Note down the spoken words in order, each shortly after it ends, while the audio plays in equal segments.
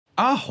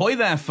Ahoy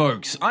there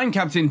folks, I'm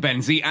Captain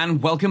Benzie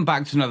and welcome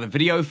back to another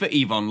video for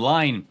EVE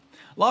Online.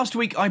 Last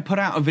week I put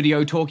out a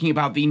video talking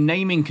about the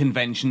naming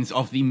conventions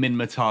of the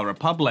Minmatar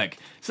Republic.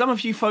 Some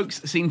of you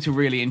folks seem to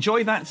really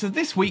enjoy that, so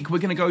this week we're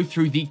going to go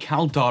through the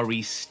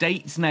Caldari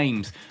states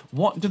names.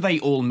 What do they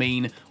all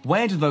mean,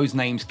 where do those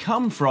names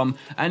come from,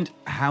 and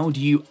how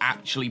do you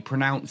actually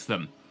pronounce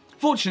them?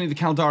 Fortunately, the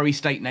Caldari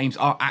state names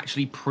are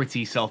actually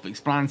pretty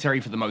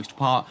self-explanatory for the most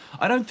part.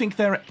 I don't think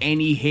there are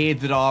any here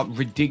that are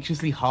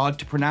ridiculously hard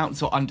to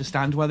pronounce or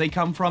understand where they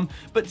come from,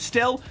 but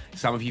still,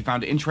 some of you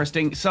found it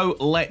interesting, so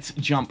let's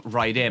jump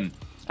right in.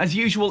 As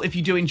usual, if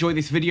you do enjoy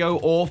this video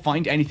or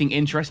find anything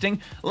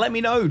interesting, let me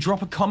know.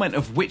 Drop a comment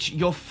of which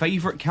your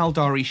favourite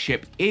Caldari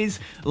ship is.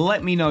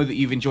 Let me know that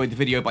you've enjoyed the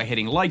video by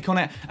hitting like on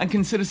it, and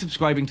consider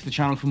subscribing to the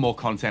channel for more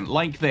content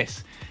like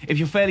this. If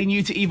you're fairly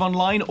new to EVE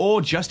Online,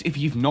 or just if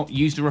you've not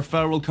used a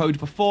referral code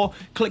before,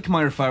 click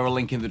my referral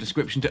link in the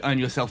description to earn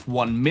yourself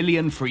 1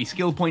 million free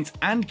skill points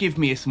and give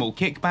me a small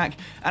kickback.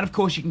 And of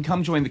course, you can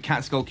come join the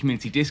Catskull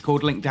Community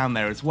Discord link down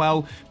there as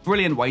well.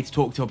 Brilliant way to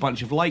talk to a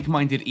bunch of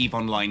like-minded EVE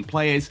Online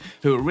players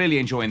who are really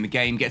enjoying the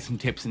game, get some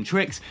tips and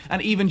tricks,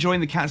 and even join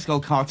the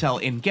Catskull Cartel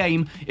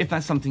in-game if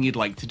that's something you'd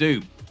like to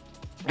do.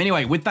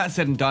 Anyway, with that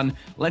said and done,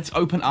 let's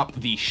open up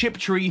the ship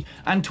tree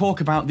and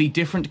talk about the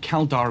different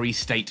Caldari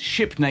state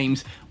ship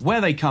names,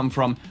 where they come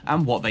from,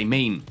 and what they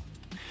mean.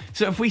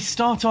 So if we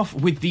start off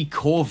with the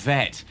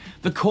Corvette.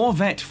 The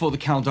Corvette for the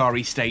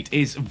Caldari state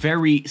is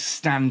very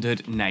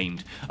standard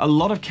named. A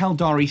lot of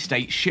Caldari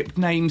state ship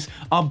names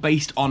are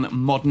based on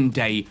modern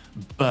day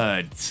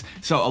birds.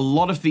 So a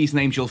lot of these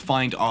names you'll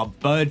find are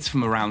birds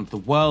from around the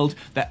world.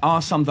 There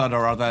are some that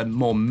are other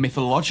more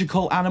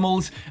mythological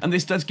animals, and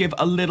this does give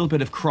a little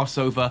bit of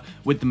crossover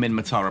with the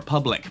Minmatar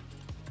Republic.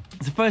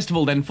 So first of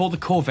all then, for the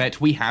Corvette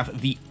we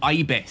have the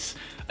Ibis.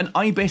 An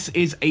ibis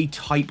is a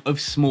type of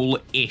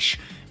small-ish,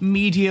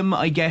 medium,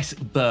 I guess,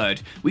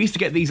 bird. We used to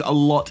get these a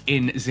lot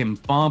in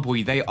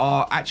Zimbabwe. They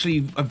are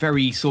actually a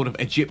very sort of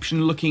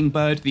Egyptian-looking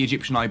bird. The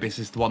Egyptian ibis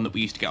is the one that we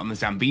used to get on the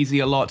Zambezi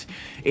a lot.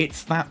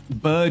 It's that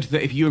bird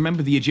that, if you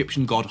remember the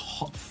Egyptian god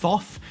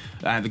Thoth,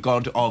 the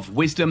god of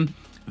wisdom,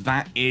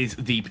 that is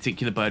the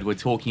particular bird we're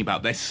talking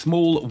about. They're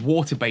small,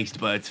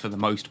 water-based birds for the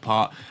most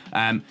part.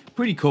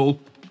 Pretty cool,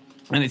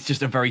 and it's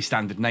just a very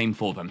standard name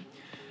for them.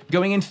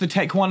 Going into the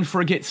Tech 1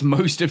 frigates,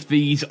 most of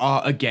these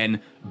are,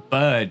 again,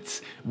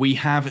 birds. We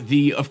have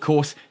the, of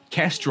course,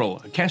 Kestrel.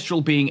 A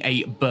Kestrel being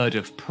a bird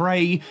of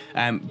prey,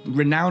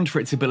 renowned for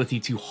its ability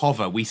to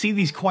hover. We see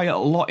these quite a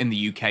lot in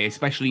the UK,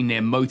 especially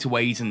near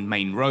motorways and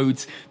main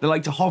roads. They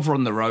like to hover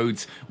on the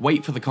roads,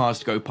 wait for the cars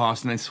to go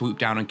past, and then swoop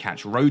down and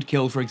catch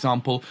roadkill, for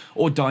example,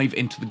 or dive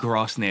into the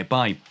grass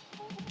nearby.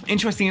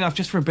 Interesting enough,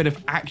 just for a bit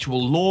of actual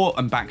lore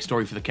and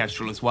backstory for the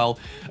Kestrel as well,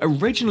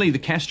 originally the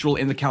Kestrel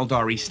in the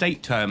Caldari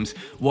state terms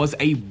was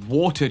a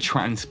water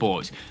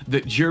transport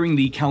that during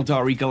the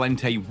Caldari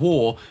Gallente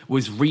War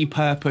was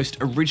repurposed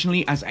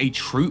originally as a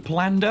troop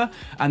lander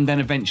and then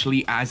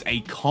eventually as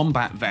a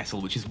combat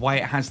vessel, which is why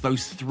it has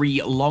those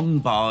 3 long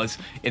bars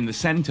in the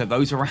center.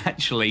 Those are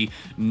actually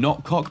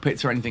not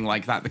cockpits or anything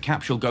like that. The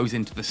capsule goes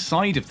into the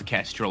side of the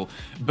Kestrel,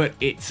 but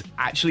it's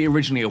actually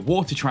originally a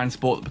water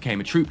transport that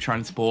became a troop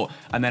transport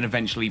and then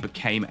eventually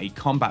became a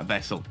combat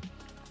vessel.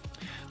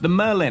 The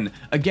Merlin.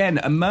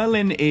 Again, a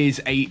Merlin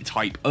is a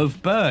type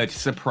of bird,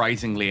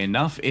 surprisingly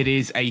enough. It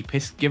is a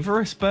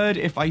piscivorous bird,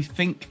 if I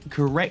think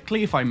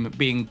correctly, if I'm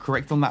being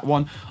correct on that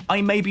one.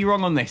 I may be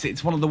wrong on this.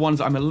 It's one of the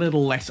ones I'm a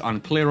little less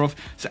unclear of.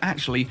 So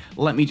actually,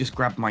 let me just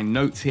grab my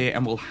notes here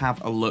and we'll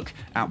have a look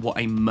at what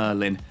a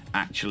Merlin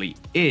actually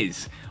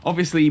is.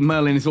 Obviously,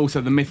 Merlin is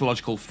also the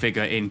mythological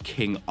figure in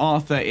King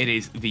Arthur. It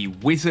is the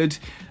wizard.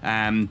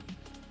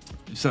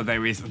 So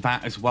there is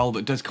that as well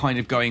that does kind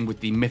of going with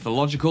the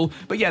mythological.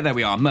 But yeah, there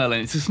we are,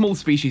 Merlin. It's a small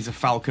species of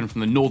falcon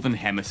from the northern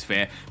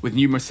hemisphere with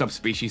numerous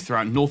subspecies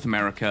throughout North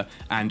America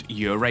and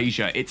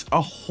Eurasia. It's a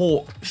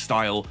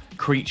hawk-style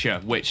creature,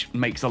 which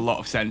makes a lot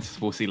of sense,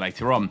 as we'll see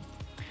later on.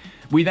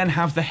 We then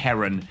have the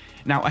heron.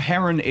 Now, a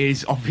heron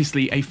is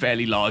obviously a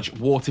fairly large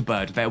water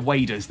bird. They're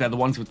waders. They're the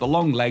ones with the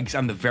long legs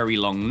and the very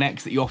long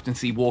necks that you often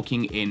see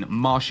walking in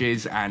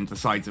marshes and the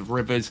sides of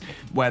rivers,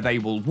 where they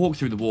will walk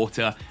through the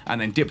water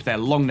and then dip their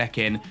long neck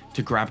in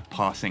to grab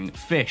passing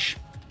fish.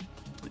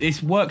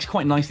 This works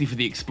quite nicely for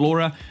the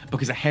explorer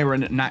because a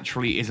heron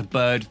naturally is a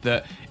bird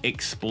that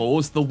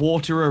explores the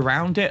water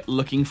around it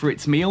looking for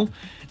its meal.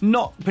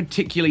 Not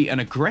particularly an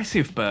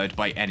aggressive bird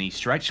by any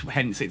stretch,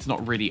 hence it's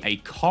not really a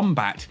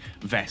combat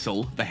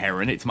vessel, the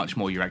heron. It's much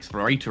more your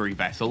exploratory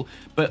vessel,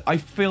 but I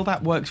feel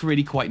that works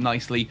really quite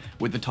nicely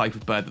with the type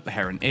of bird that the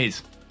heron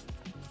is.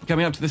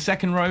 Coming up to the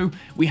second row,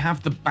 we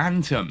have the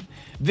bantam.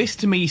 This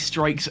to me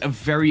strikes a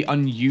very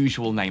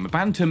unusual name. A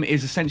bantam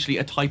is essentially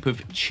a type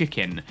of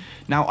chicken.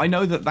 Now, I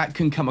know that that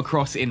can come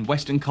across in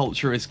Western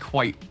culture as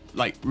quite,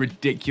 like,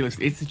 ridiculous.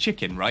 It's a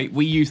chicken, right?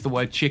 We use the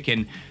word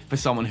chicken for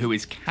someone who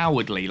is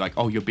cowardly, like,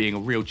 oh, you're being a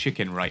real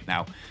chicken right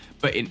now.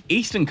 But in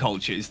Eastern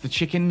cultures, the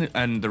chicken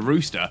and the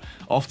rooster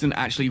often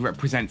actually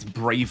represents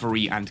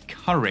bravery and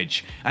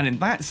courage, and in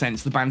that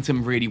sense, the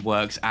bantam really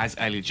works as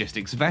a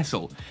logistics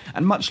vessel.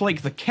 And much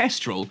like the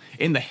kestrel,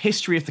 in the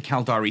history of the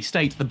Caldari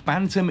state, the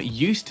bantam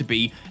used to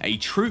be a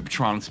troop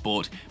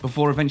transport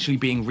before eventually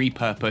being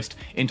repurposed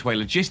into a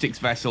logistics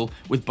vessel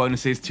with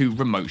bonuses to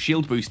remote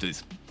shield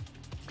boosters.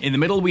 In the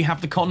middle, we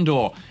have the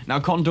condor. Now,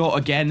 condor,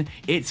 again,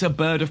 it's a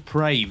bird of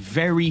prey,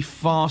 very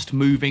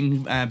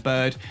fast-moving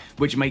bird,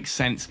 which makes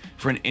sense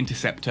for an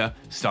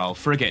interceptor-style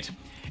frigate.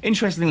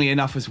 Interestingly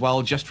enough as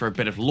well, just for a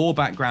bit of lore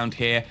background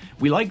here,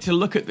 we like to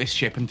look at this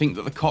ship and think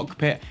that the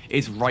cockpit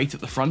is right at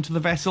the front of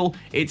the vessel.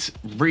 It's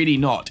really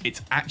not.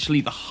 It's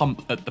actually the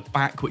hump at the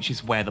back, which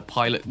is where the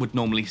pilot would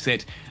normally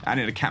sit, and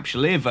in a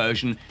capsuleer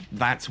version,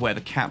 that's where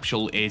the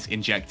capsule is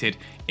injected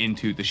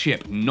into the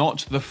ship,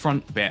 not the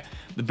front bit.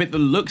 The bit that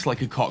looks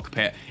like a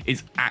cockpit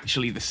is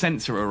actually the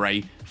sensor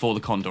array for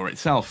the Condor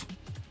itself.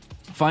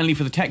 Finally,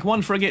 for the Tech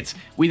 1 frigates,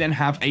 we then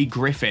have a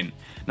Griffin.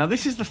 Now,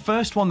 this is the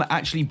first one that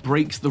actually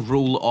breaks the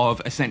rule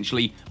of,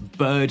 essentially,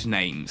 bird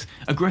names.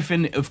 A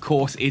griffin, of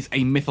course, is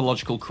a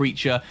mythological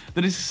creature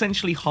that is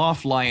essentially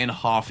half lion,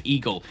 half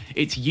eagle.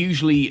 It's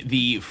usually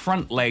the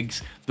front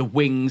legs, the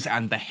wings,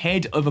 and the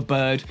head of a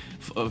bird,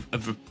 of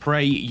a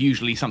prey,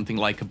 usually something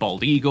like a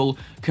bald eagle,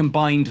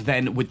 combined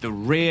then with the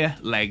rear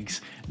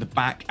legs, the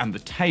back, and the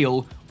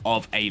tail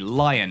of a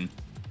lion.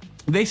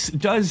 This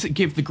does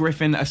give the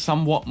Griffin a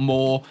somewhat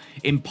more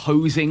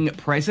imposing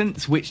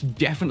presence, which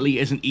definitely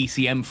is an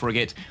ECM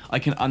frigate. I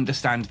can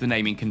understand the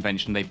naming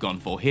convention they've gone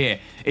for here.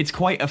 It's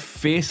quite a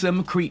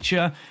fearsome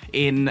creature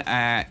in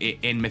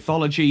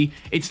mythology.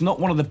 It's not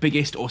one of the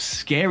biggest or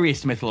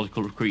scariest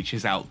mythological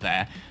creatures out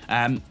there,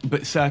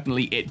 but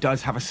certainly it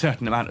does have a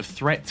certain amount of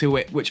threat to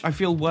it, which I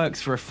feel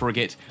works for a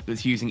frigate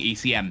that's using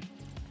ECM.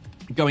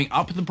 Going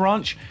up the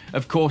branch,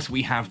 of course,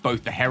 we have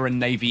both the Heron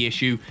Navy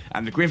issue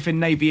and the Griffin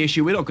Navy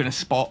issue. We're not going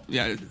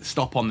to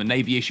stop on the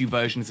Navy issue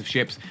versions of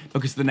ships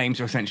because the names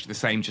are essentially the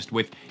same, just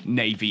with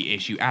Navy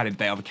issue added.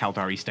 They are the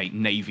Caldari State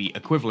Navy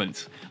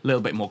equivalents. A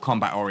little bit more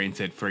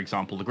combat-oriented. For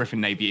example, the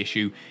Griffin Navy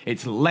issue,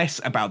 it's less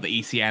about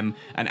the ECM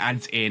and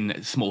adds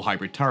in small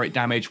hybrid turret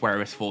damage,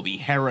 whereas for the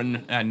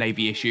Heron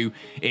Navy issue,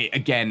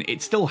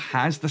 it still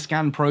has the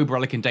scan probe,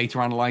 relic, and data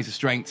analyzer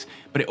strengths,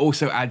 but it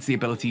also adds the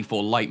ability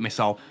for light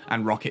missile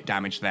and rocket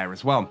damage there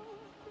as well.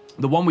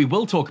 The one we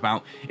will talk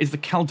about is the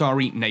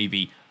Caldari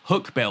Navy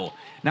Hookbill.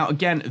 Now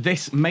again,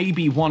 this may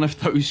be one of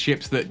those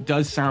ships that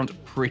does sound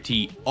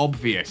pretty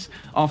obvious.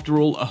 After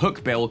all, a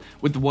hookbill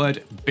with the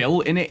word bill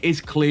in it is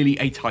clearly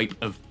a type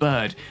of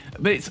bird,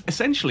 but it's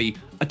essentially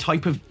a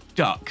type of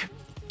duck,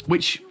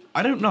 which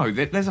I don't know,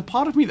 there's a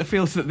part of me that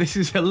feels that this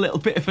is a little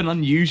bit of an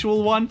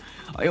unusual one.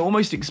 I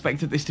almost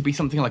expected this to be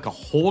something like a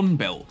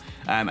hornbill,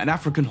 an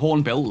African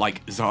hornbill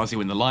like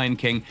Zazu in The Lion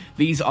King.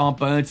 These are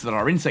birds that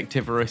are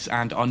insectivorous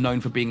and are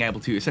known for being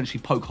able to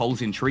essentially poke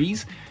holes in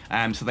trees,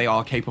 so they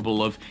are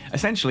capable of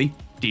essentially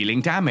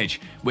dealing damage,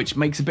 which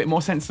makes a bit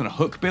more sense than a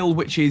hookbill,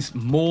 which is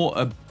more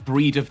a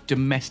breed of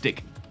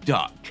domestic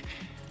duck.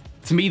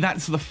 To me,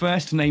 that's the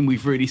first name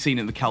we've really seen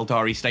in the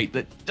Caldari state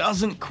that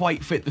doesn't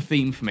quite fit the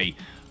theme for me.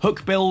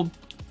 Hookbill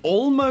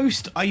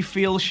almost, I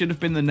feel, should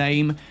have been the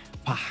name,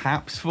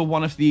 perhaps for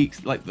one of the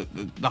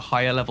the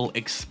higher level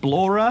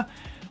explorer,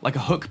 like a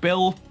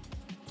hookbill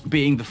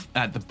being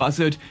the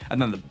buzzard,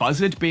 and then the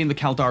buzzard being the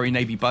Caldari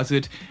Navy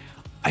buzzard.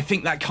 I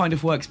think that kind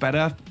of works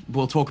better.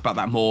 We'll talk about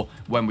that more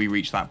when we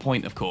reach that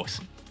point, of course.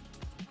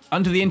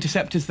 Under the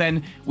interceptors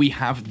then, we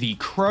have the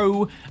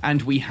crow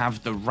and we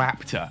have the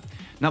raptor.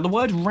 Now, the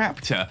word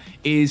raptor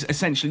is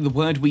essentially the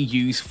word we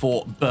use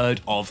for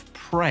bird of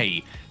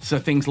prey. So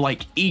things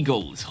like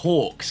eagles,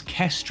 hawks,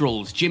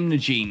 kestrels,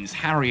 gymnogenes,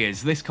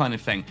 harriers, this kind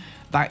of thing.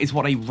 That is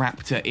what a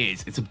raptor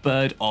is. It's a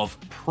bird of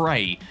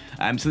prey.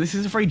 So this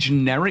is a very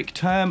generic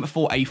term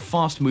for a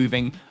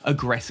fast-moving,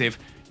 aggressive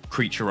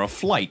creature of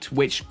flight,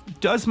 which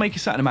does make a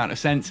certain amount of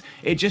sense.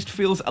 It just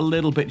feels a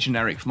little bit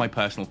generic for my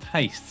personal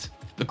tastes.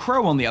 The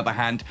crow, on the other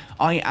hand,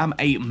 I am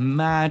a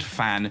mad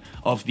fan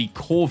of the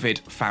corvid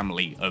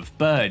family of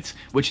birds,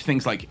 which are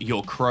things like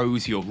your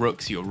crows, your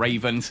rooks, your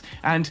ravens,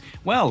 and,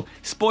 well,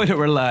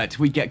 spoiler alert,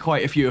 we get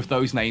quite a few of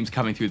those names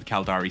coming through the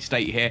Caldari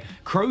state here.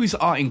 Crows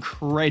are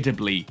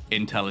incredibly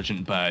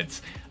intelligent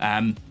birds,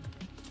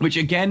 which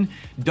again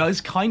does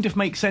kind of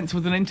make sense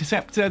with an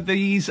interceptor.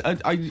 These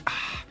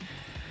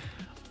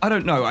I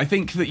don't know, I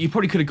think that you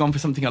probably could have gone for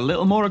something a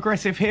little more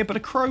aggressive here, but a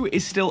crow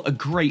is still a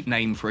great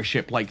name for a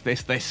ship like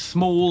this. They're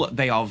small,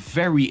 they are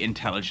very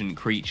intelligent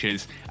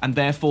creatures, and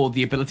therefore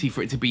the ability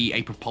for it to be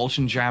a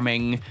propulsion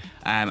jamming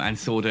and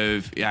sort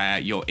of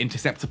your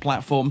interceptor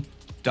platform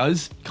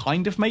does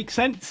kind of make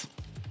sense.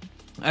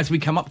 As we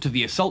come up to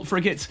the assault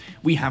frigates,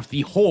 we have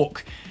the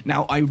Hawk.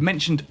 Now, I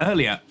mentioned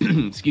earlier,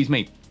 excuse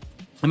me,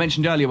 I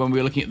mentioned earlier when we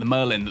were looking at the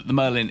Merlin that the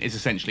Merlin is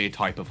essentially a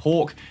type of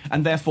hawk,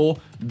 and therefore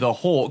the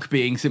Hawk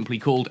being simply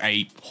called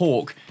a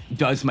hawk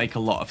does make a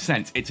lot of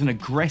sense. It's an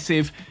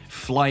aggressive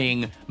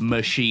flying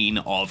machine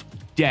of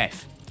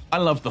death. I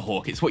love the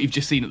Hawk. It's what you've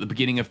just seen at the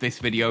beginning of this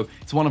video.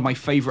 It's one of my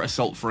favorite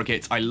assault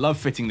frigates. I love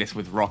fitting this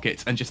with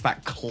rockets and just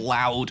that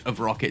cloud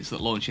of rockets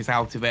that launches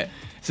out of it.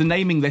 So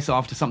naming this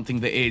after something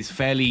that is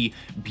fairly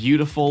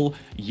beautiful,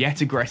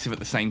 yet aggressive at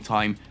the same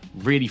time,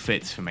 really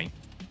fits for me.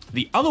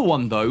 The other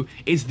one, though,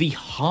 is the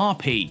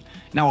Harpy.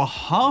 Now, a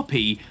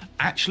Harpy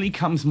actually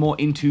comes more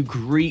into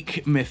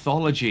Greek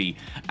mythology,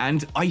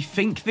 and I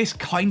think this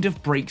kind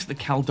of breaks the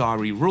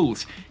Caldari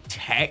rules.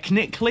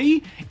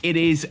 Technically, it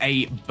is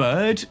a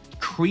bird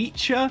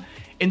creature,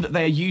 in that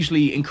they're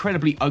usually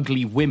incredibly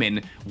ugly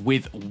women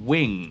with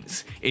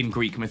wings, in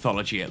Greek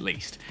mythology at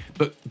least.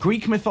 But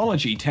Greek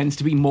mythology tends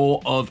to be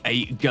more of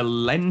a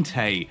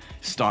Galente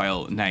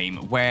style name,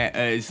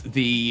 whereas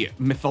the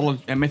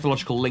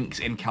mythological links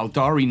in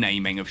Caldari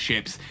naming of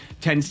ships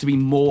tends to be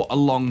more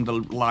along the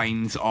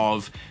lines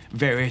of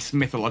various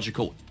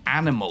mythological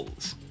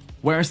animals.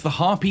 Whereas the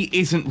Harpy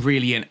isn't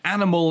really an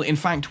animal. In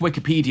fact,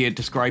 Wikipedia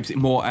describes it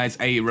more as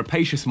a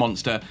rapacious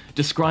monster,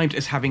 described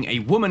as having a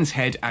woman's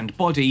head and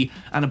body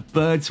and a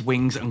bird's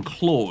wings and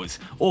claws,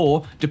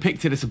 or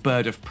depicted as a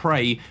bird of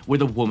prey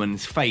with a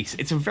woman's face.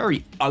 It's a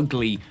very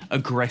ugly,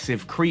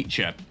 aggressive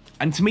creature.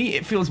 And to me,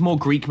 it feels more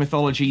Greek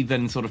mythology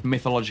than sort of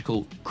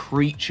mythological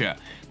creature,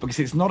 because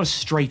it's not a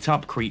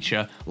straight-up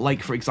creature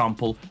like, for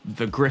example,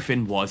 the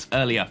Griffin was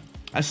earlier.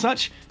 As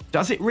such,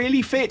 does it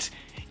really fit?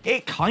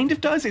 It kind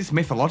of does. It's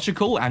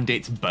mythological and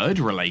it's bird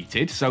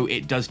related, so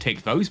it does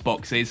tick those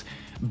boxes,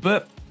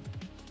 but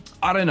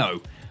I don't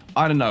know.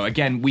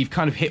 Again, we've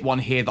kind of hit one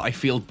here that I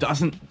feel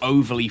doesn't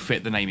overly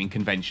fit the naming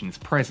conventions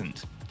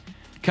present.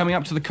 Coming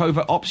up to the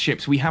covert ops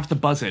ships, we have the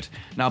Buzzard.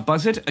 Now,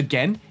 Buzzard,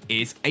 again,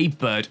 is a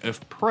bird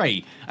of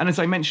prey. And as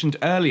I mentioned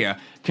earlier,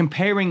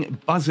 comparing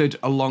Buzzard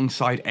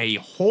alongside a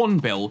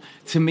Hornbill,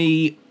 to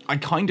me, I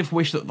kind of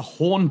wish that the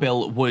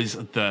Hornbill was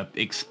the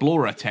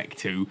Explorer Tech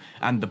 2,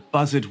 and the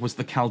Buzzard was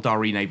the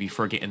Caldari Navy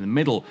frigate in the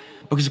middle.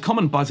 Because a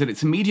common Buzzard,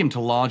 it's a medium to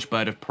large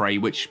bird of prey,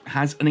 which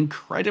has an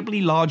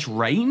incredibly large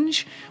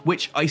range,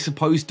 which I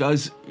suppose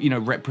does,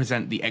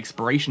 represent the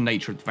exploration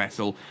nature of the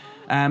vessel.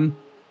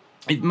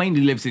 It mainly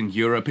lives in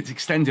Europe. It's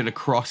extended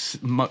across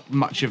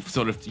much of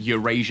sort of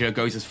Eurasia,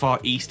 goes as far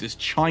east as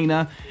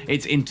China.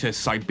 It's into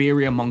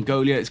Siberia,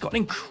 Mongolia. It's got an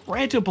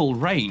incredible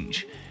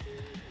range.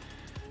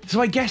 So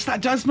I guess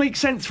that does make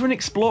sense for an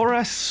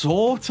explorer,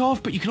 sort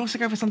of, but you could also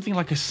go for something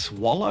like a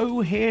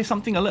Swallow here,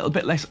 something a little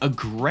bit less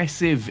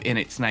aggressive in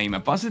its name. A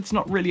Buzzard's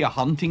not really a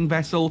hunting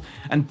vessel,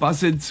 and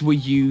Buzzards were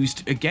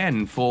used,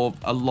 again, for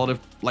a lot of,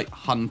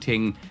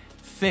 hunting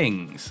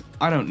things.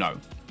 I don't know.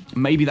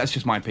 Maybe that's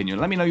just my opinion.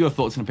 Let me know your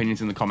thoughts and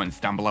opinions in the comments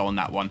down below on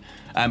that one.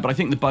 But I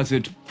think the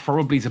Buzzard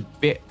probably is a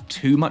bit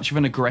too much of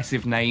an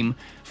aggressive name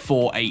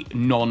for a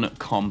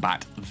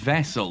non-combat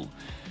vessel.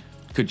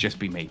 Could just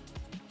be me.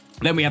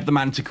 Then we have the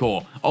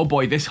Manticore. Oh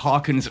boy, this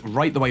harkens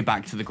right the way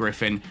back to the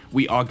Griffin.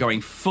 We are going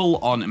full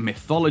on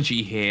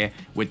mythology here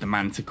with the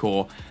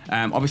Manticore.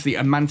 Obviously,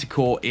 a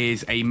Manticore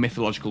is a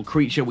mythological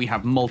creature. We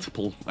have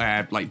multiple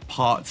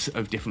parts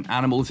of different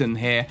animals in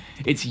here.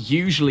 It's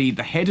usually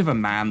the head of a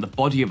man, the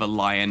body of a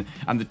lion,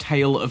 and the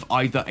tail of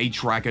either a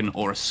dragon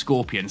or a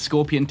scorpion.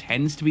 Scorpion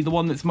tends to be the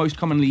one that's most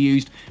commonly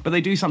used, but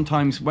they do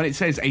sometimes, when it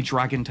says a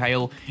dragon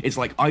tail, it's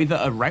like either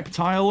a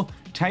reptile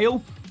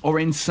tail, or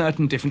in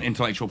certain different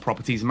intellectual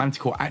properties,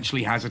 Manticore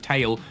actually has a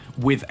tail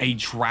with a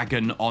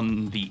dragon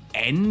on the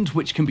end,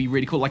 which can be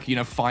really cool, like,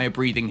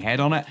 fire-breathing head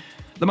on it.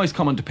 The most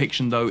common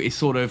depiction, though, is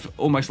sort of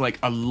almost like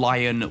a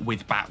lion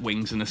with bat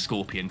wings and a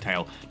scorpion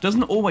tail.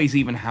 Doesn't always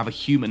even have a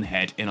human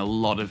head in a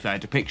lot of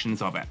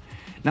depictions of it.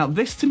 Now,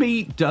 this to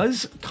me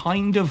does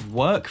kind of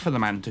work for the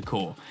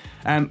Manticore,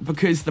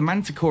 because the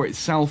Manticore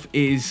itself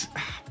is...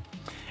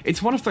 It's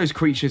one of those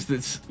creatures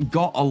that's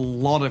got a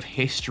lot of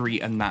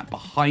history and that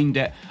behind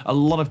it. A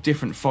lot of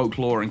different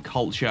folklore and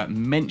culture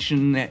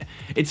mention it.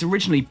 It's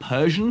originally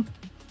Persian,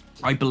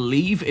 I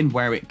believe, in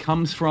where it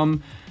comes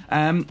from.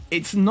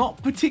 It's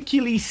not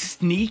particularly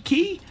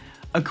sneaky,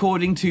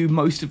 according to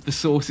most of the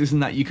sources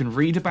and that you can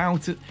read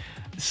about it.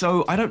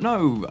 So, I don't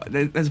know,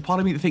 there's a part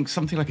of me that thinks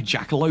something like a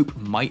jackalope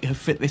might have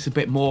fit this a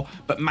bit more,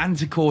 but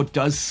Manticore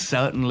does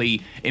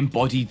certainly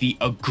embody the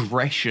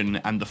aggression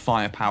and the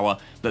firepower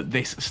that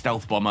this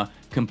stealth bomber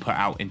can put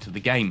out into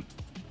the game.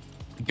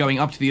 Going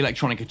up to the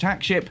electronic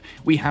attack ship,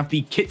 we have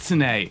the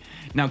Kitsune.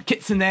 Now,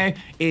 Kitsune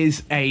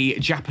is a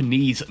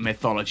Japanese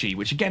mythology,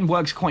 which again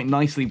works quite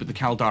nicely with the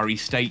Caldari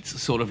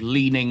states, sort of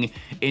leaning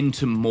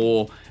into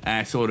more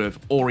sort of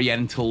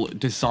oriental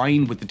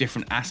design, with the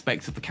different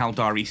aspects of the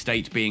Caldari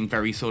state being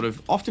very sort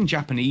of often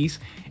Japanese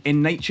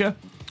in nature.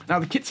 Now,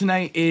 the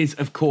Kitsune is,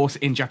 of course,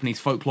 in Japanese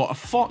folklore, a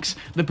fox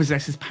that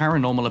possesses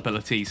paranormal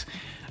abilities.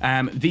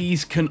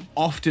 These can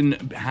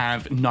often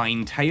have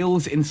 9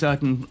 tails in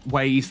certain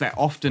ways. They're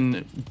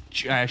often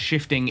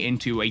shifting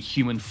into a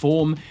human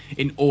form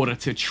in order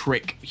to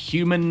trick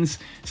humans.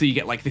 So you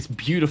get like this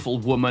beautiful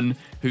woman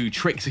who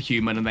tricks a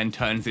human and then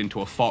turns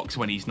into a fox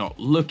when he's not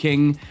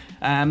looking.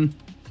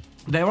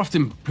 They're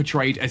often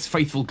portrayed as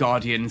faithful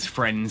guardians,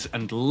 friends,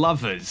 and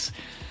lovers.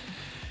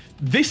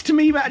 This to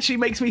me actually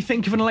makes me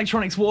think of an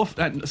electronics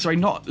warfare, sorry,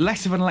 not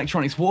less of an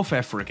electronics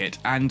warfare frigate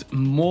and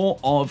more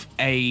of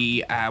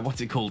a,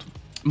 what's it called?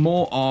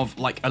 More of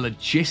like a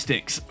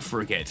logistics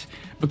frigate.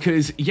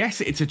 Because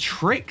yes, it's a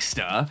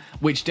trickster,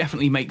 which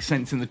definitely makes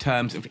sense in the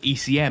terms of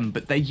ECM,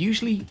 but they're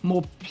usually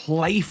more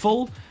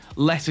playful,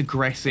 less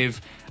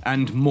aggressive,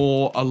 and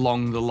more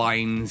along the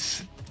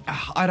lines...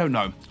 I don't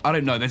know.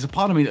 There's a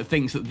part of me that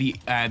thinks that the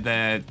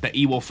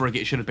E-War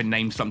frigate should have been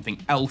named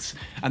something else,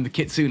 and the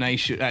Kitsune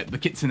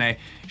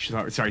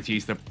sorry to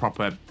use the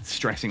proper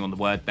stressing on the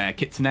word there,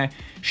 Kitsune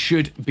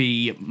should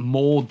be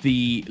more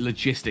the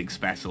logistics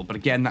vessel. But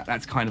again,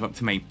 that's kind of up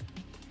to me.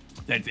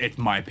 It's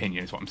my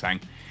opinion, is what I'm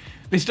saying.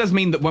 This does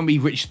mean that when we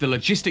reach the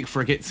logistic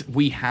frigates,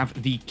 we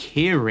have the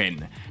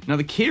Kirin. Now,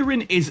 the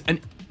Kirin is an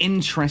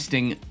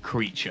interesting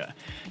creature.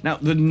 Now,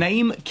 the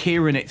name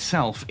Kirin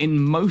itself, in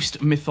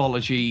most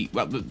mythology,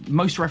 well,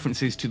 most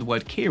references to the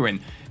word Kirin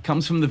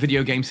comes from the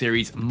video game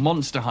series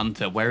Monster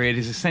Hunter, where it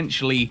is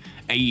essentially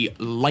a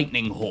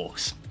lightning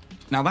horse.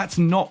 Now, that's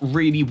not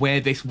really where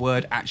this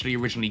word actually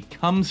originally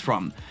comes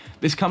from.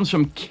 This comes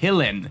from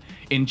Qilin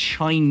in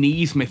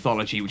Chinese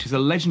mythology, which is a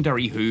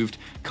legendary hooved,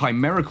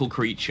 chimerical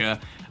creature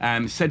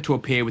said to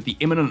appear with the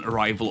imminent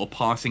arrival or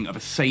passing of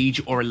a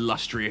sage or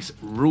illustrious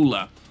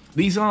ruler.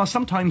 These are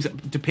sometimes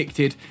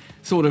depicted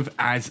sort of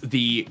as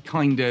the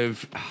kind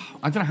of,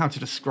 I don't know how to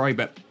describe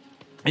it.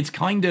 It's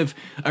kind of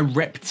a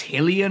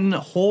reptilian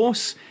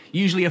horse,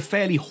 usually a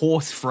fairly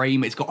horse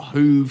frame. It's got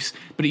hooves,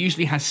 but it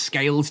usually has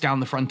scales down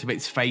the front of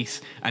its face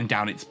and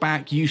down its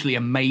back, usually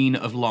a mane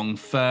of long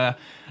fur,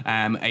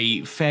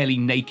 a fairly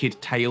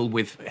naked tail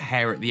with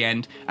hair at the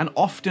end, and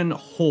often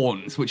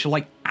horns, which are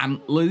like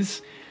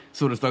antlers,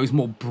 sort of those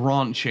more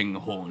branching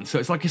horns. So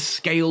it's like a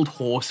scaled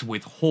horse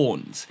with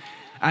horns.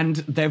 And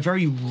they're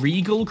very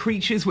regal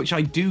creatures, which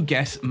I do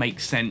guess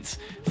makes sense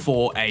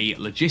for a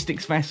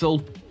logistics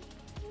vessel.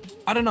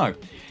 I don't know.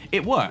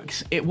 It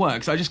works. It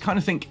works. I just kind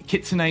of think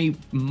Kitsune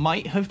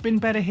might have been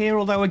better here,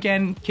 although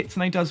again,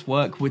 Kitsune does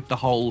work with the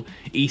whole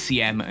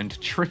ECM and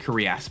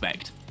trickery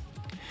aspect.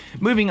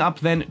 Moving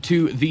up then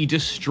to the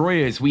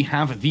destroyers, we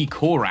have the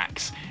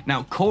Corax.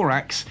 Now,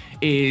 Corax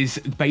is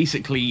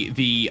basically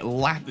the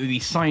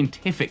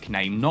scientific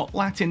name, not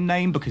Latin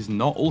name, because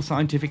not all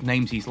scientific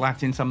names use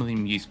Latin. Some of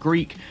them use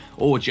Greek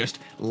or just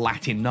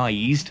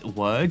Latinized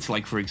words,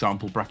 like, for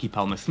example,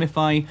 Brachypelma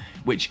smithi,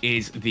 which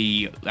is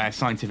the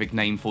scientific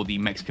name for the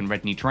Mexican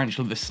red-kneed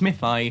tarantula. The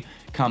smithi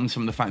comes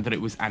from the fact that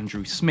it was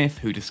Andrew Smith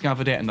who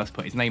discovered it and thus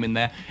put his name in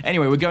there.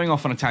 Anyway, we're going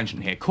off on a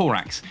tangent here.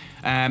 Corax.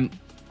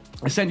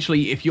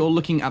 Essentially, if you're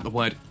looking at the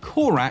word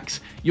Corax,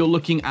 you're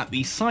looking at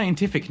the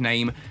scientific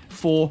name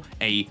for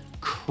a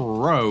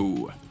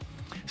crow.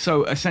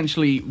 So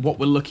essentially what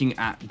we're looking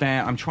at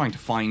there, I'm trying to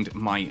find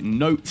my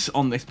notes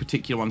on this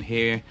particular one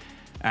here.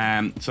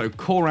 So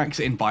Corax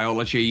in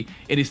biology,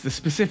 it is the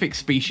specific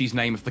species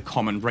name of the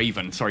common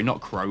raven. Sorry,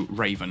 not crow,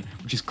 raven,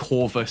 which is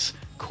Corvus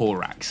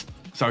corax.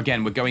 So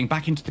again, we're going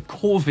back into the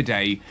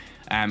Corvidae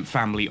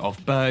family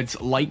of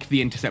birds. Like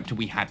the interceptor,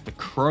 we had the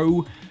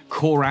crow.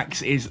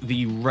 Corax is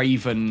the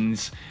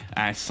raven's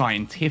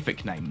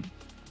scientific name.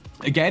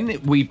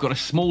 Again, we've got a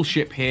small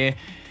ship here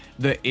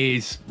that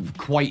is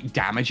quite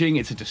damaging.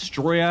 It's a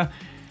destroyer.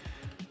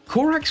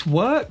 Corax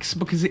works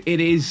because it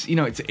is, you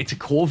know, it's a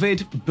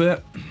corvid,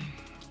 but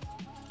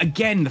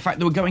again, the fact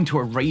that we're going to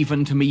a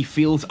raven to me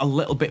feels a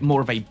little bit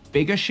more of a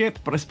bigger ship,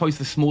 but I suppose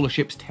the smaller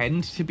ships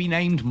tend to be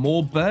named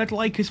more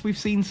bird-like as we've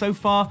seen so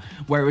far,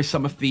 whereas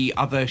some of the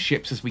other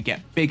ships as we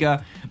get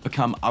bigger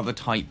become other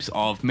types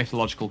of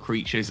mythological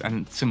creatures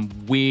and some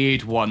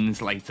weird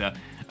ones later,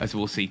 as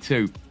we'll see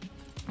too.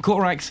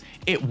 Corax,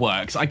 it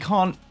works. I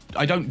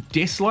don't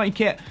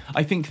dislike it.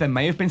 I think there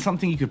may have been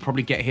something you could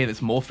probably get here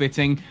that's more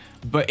fitting,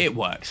 but it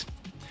works.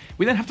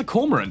 We then have the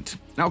cormorant.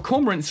 Now,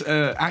 cormorants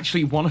are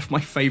actually one of my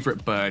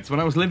favourite birds. When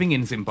I was living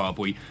in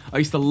Zimbabwe, I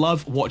used to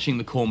love watching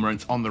the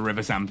cormorants on the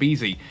River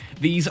Zambezi.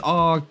 These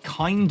are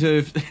kind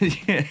of...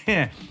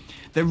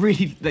 They're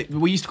really...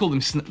 we used to call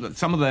them...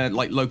 some of the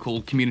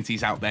local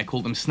communities out there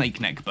call them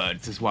snake neck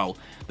birds as well.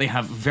 They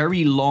have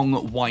very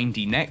long,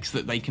 windy necks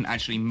that they can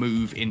actually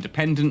move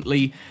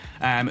independently.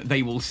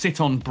 They will sit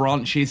on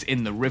branches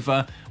in the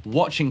river,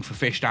 watching for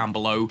fish down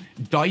below,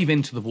 dive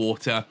into the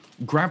water,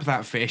 grab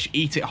that fish,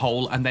 eat it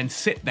whole, and then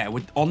sit there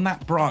on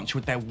that branch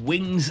with their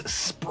wings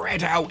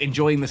spread out,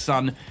 enjoying the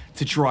sun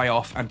to dry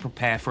off and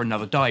prepare for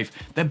another dive.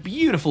 They're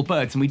beautiful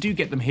birds, and we do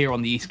get them here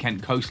on the East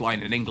Kent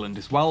coastline in England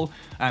as well.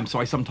 So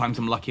I sometimes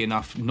am lucky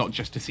enough not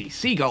just to see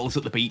seagulls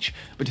at the beach,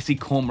 but to see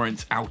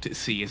cormorants out at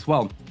sea as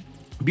well.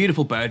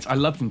 Beautiful birds, I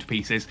love them to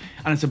pieces,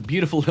 and it's a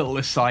beautiful little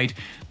aside.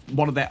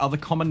 One of their other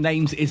common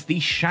names is the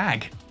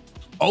shag.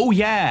 Oh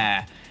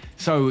yeah!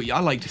 So I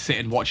like to sit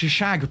and watch a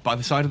shag by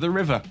the side of the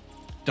river.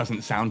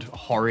 Doesn't sound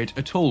horrid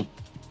at all.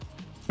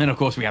 And of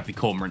course we have the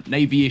Cormorant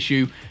Navy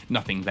issue,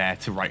 nothing there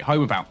to write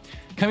home about.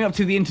 Coming up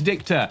to the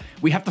interdictor,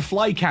 we have the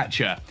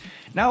flycatcher.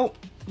 Now,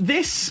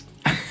 this...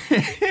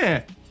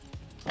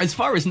 As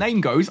far as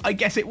name goes, I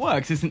guess it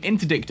works. It's an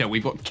interdictor.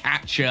 We've got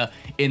catcher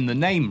in the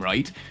name,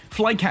 right?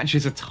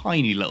 Flycatchers are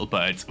tiny little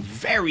birds,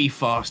 very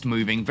fast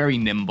moving, very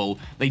nimble.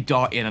 They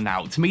dart in and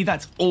out. To me,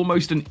 that's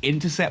almost an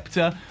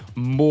interceptor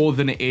more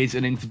than it is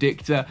an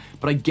interdictor.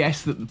 But I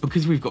guess that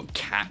because we've got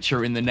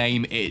catcher in the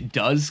name, it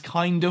does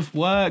kind of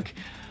work.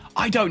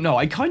 I don't know.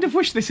 I kind of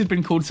wish this had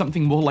been called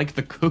something more like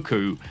the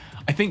cuckoo.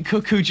 I think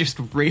cuckoo just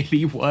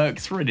really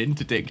works for an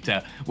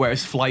interdictor,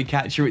 whereas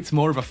flycatcher, it's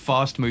more of a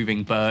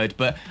fast-moving bird.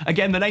 But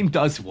again, the name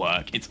does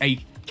work. It's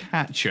a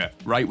catcher,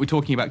 right? We're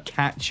talking about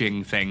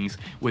catching things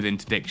with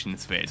interdiction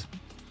spheres.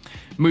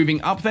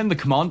 Moving up then, the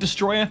command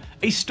destroyer,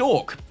 a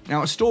stork.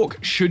 Now, a stork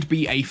should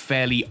be a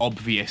fairly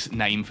obvious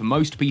name for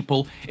most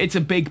people. It's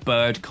a big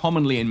bird,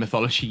 commonly in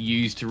mythology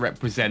used to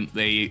represent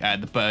the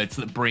birds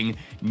that bring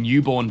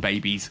newborn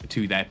babies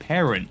to their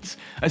parents.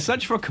 As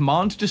such, for a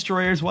command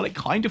destroyer as well, it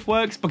kind of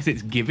works because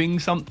it's giving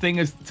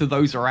something to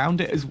those around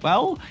it as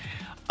well,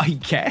 I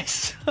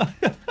guess.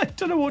 I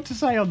don't know what to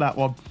say on that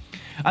one.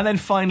 And then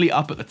finally,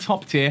 up at the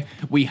top tier,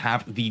 we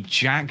have the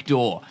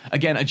jackdaw.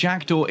 Again, a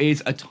jackdaw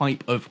is a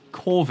type of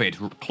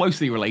corvid,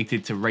 closely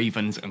related to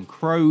ravens and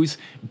crows.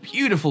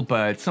 Beautiful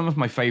birds, some of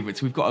my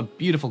favourites. We've got a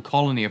beautiful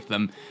colony of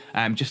them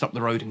just up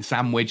the road in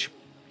Sandwich.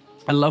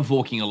 I love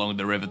walking along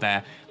the river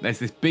there. There's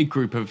this big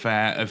group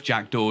of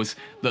jackdaws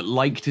that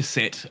like to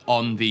sit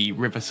on the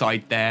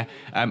riverside there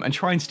and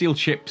try and steal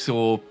chips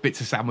or bits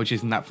of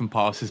sandwiches and that from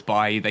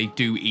passers-by. They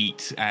do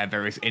eat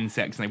various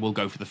insects, and they will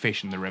go for the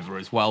fish in the river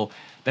as well.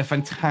 They're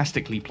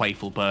fantastically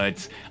playful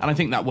birds, and I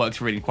think that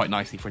works really quite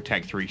nicely for a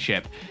Tech 3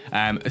 ship,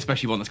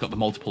 especially one that's got the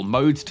multiple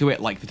modes to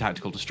it, like the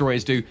tactical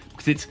destroyers do,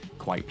 because it's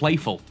quite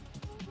playful.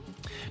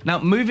 Now,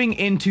 moving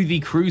into the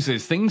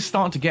cruisers, things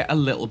start to get a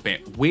little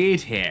bit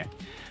weird here.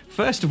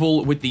 First of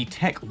all, with the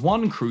Tech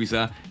 1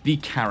 cruiser, the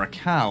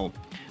Caracal.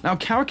 Now,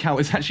 Caracal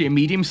is actually a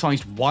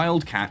medium-sized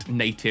wildcat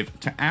native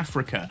to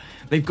Africa.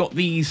 They've got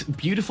these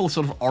beautiful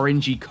sort of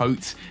orangey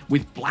coats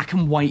with black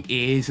and white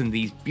ears and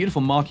these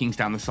beautiful markings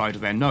down the side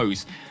of their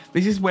nose.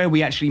 This is where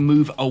we actually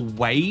move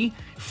away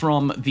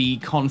from the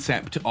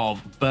concept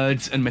of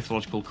birds and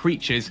mythological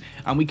creatures,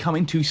 and we come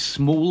into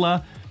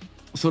smaller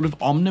sort of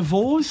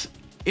omnivores,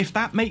 if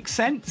that makes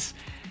sense.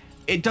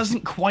 It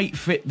doesn't quite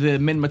fit the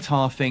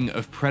Minmatar thing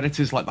of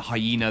predators like the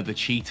hyena, the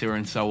cheetah,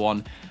 and so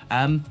on,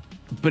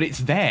 but it's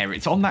there.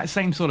 It's on that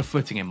same sort of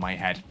footing in my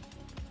head.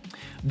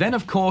 Then,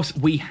 of course,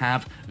 we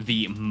have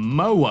the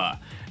moa.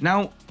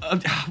 Now,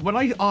 when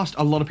I asked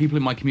a lot of people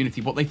in my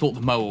community what they thought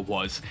the moa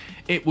was,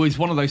 it was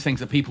one of those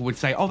things that people would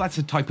say, oh, that's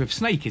a type of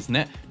snake, isn't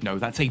it? No,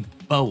 that's a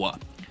boa.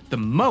 The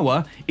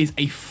moa is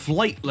a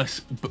flightless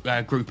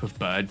group of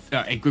birds,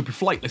 a group of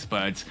flightless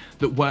birds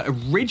that were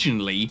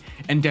originally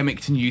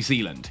endemic to New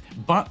Zealand,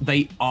 but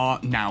they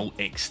are now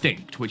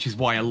extinct, which is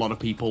why a lot of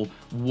people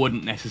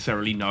wouldn't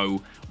necessarily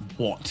know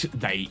what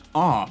they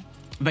are.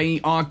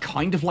 They are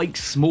kind of like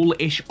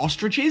small-ish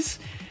ostriches,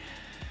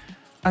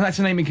 and that's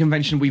a naming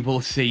convention we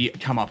will see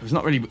come up. There's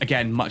not really,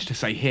 again, much to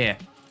say here.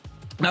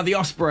 Now, the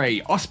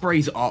osprey.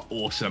 Ospreys are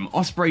awesome.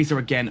 Ospreys are,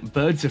 again,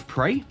 birds of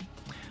prey.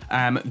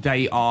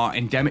 They are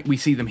endemic. We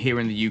see them here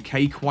in the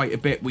UK quite a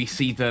bit. We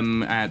see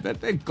them,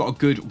 they've got a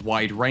good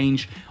wide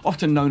range,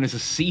 often known as a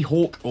sea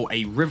hawk or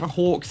a river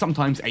hawk,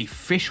 sometimes a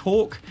fish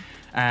hawk.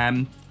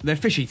 They're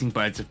fish-eating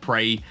birds of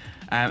prey.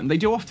 They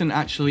do often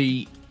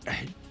actually,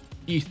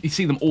 you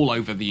see them all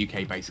over the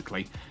UK,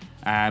 basically.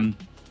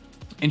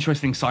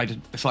 Interesting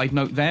side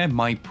note there,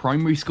 my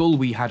primary school,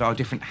 we had our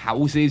different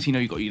houses, you know,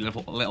 you got your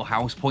little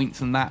house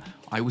points and that.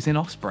 I was in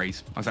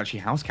Ospreys. I was actually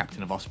house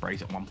captain of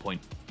Ospreys at one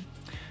point.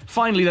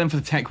 Finally then, for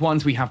the Tech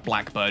 1s, we have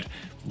blackbird.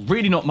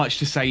 Really not much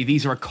to say.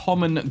 These are a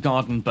common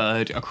garden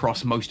bird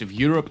across most of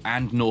Europe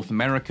and North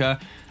America.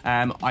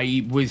 When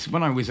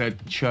I was a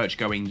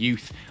church-going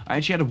youth, I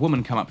actually had a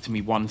woman come up to me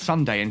one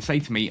Sunday and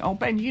say to me, oh,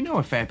 Ben, you know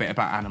a fair bit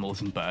about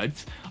animals and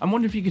birds. I'm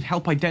wondering if you could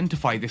help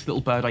identify this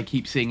little bird I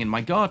keep seeing in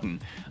my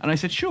garden. And I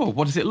said, sure,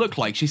 what does it look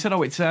like? She said,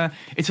 oh, it's a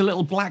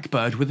little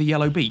blackbird with a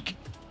yellow beak.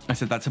 I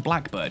said, that's a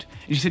blackbird.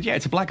 And she said, yeah,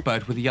 it's a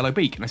blackbird with a yellow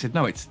beak. And I said,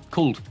 no, it's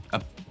called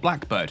a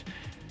blackbird.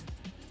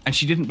 And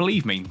she didn't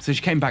believe me, so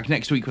she came back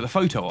next week with a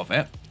photo of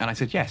it, and I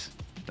said, yes,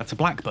 that's a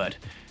blackbird.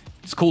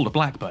 It's called a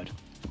blackbird.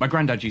 My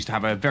granddad used to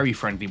have a very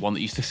friendly one that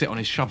used to sit on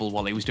his shovel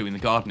while he was doing the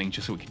gardening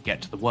just so we could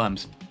get to the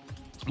worms.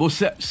 We'll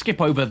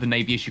skip over the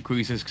Navy issue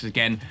cruisers because,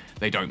 again,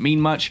 they don't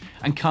mean much,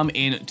 and come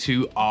in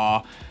to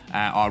our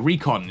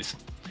recons.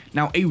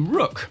 Now, a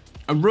rook,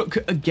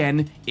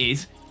 again,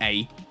 is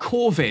a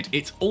corvid.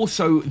 It's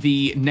also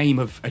the name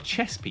of a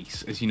chess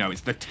piece, as you know.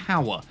 It's the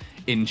tower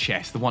in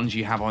chess, the ones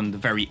you have on the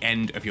very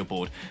end of your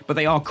board. But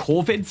they are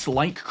corvids,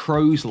 like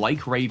crows,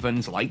 like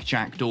ravens, like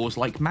jackdaws,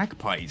 like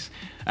magpies.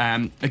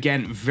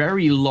 Again,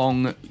 very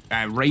long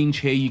range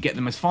here. You get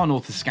them as far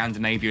north as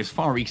Scandinavia, as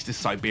far east as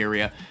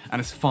Siberia, and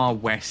as far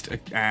west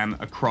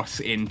across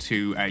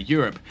into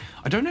Europe.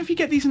 I don't know if you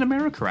get these in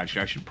America,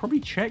 actually. I should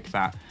probably check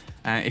that.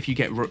 If you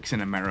get rooks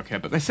in America,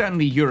 but they're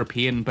certainly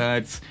European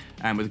birds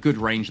with a good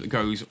range that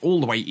goes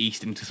all the way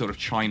east into sort of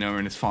China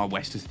and as far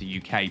west as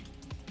the UK.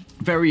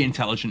 Very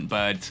intelligent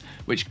birds,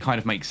 which kind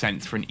of makes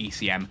sense for an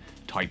ECM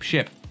type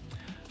ship.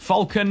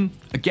 Falcon,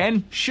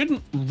 again,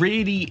 shouldn't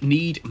really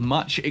need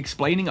much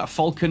explaining. A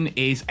falcon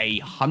is a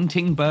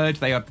hunting bird.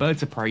 They are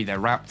birds of prey, they're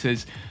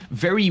raptors,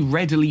 very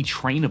readily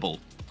trainable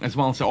as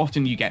well. So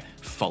often you get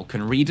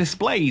falconry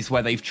displays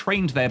where they've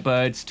trained their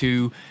birds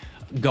to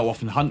go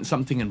off and hunt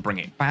something and bring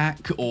it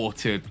back, or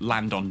to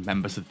land on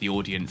members of the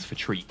audience for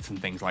treats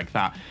and things like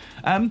that.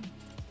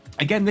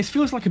 Again, this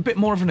feels like a bit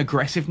more of an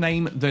aggressive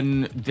name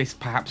than this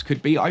perhaps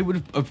could be. I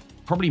would have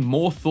probably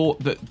more thought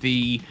that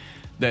the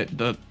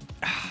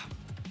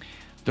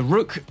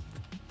rook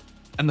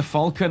and the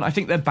falcon, I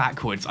think they're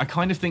backwards. I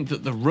kind of think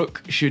that the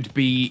rook should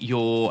be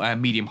your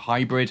medium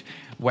hybrid,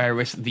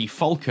 whereas the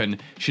falcon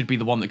should be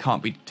the one that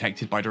can't be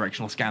detected by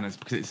directional scanners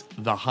because it's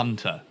the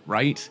hunter,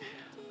 right?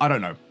 I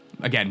don't know.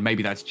 Again,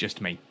 maybe that's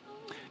just me.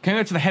 Can we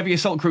go to the heavy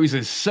assault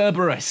cruisers?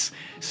 Cerberus.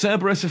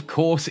 Cerberus, of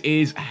course,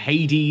 is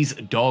Hades'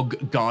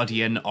 dog,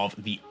 guardian of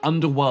the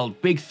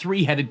underworld. Big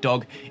three-headed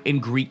dog in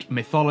Greek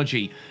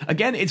mythology.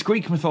 Again, it's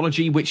Greek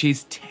mythology, which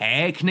is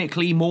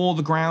technically more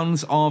the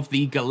grounds of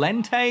the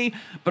Galente,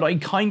 but I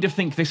kind of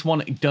think this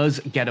one does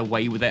get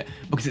away with it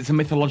because it's a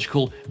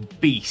mythological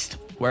beast,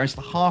 whereas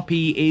the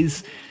harpy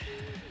is...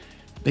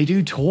 They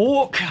do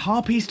talk.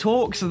 Harpies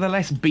talk, so they're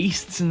less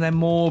beasts and they're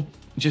more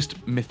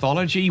just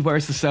mythology,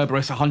 whereas the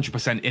Cerberus,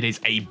 100%, it is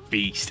a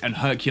beast, and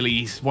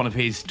Hercules, one of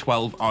his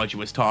 12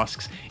 arduous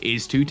tasks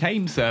is to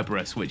tame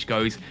Cerberus, which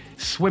goes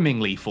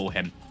swimmingly for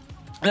him.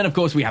 And then, of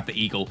course, we have the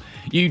eagle.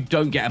 You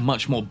don't get a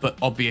much more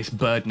obvious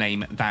bird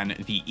name than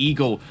the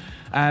eagle.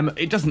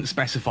 It doesn't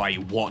specify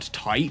what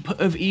type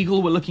of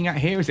eagle we're looking at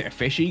here. Is it a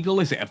fish eagle?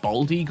 Is it a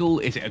bald eagle?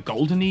 Is it a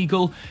golden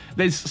eagle?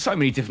 There's so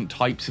many different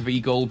types of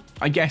eagle.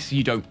 I guess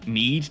you don't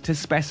need to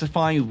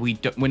specify. We're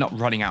not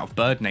running out of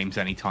bird names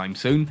anytime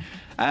soon.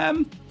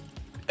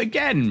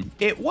 Again,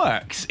 it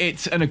works.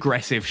 It's an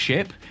aggressive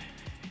ship.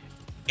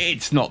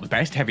 It's not the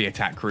best heavy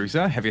attack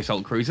cruiser, heavy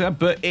assault cruiser,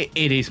 but it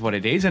is what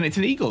it is, and it's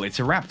an eagle, it's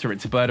a raptor,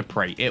 it's a bird of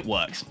prey, it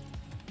works.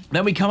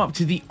 Then we come up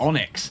to the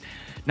Onyx.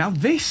 Now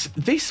this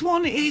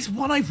one is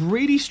one I've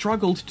really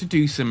struggled to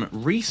do some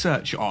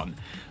research on,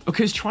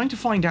 because trying to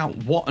find out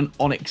what an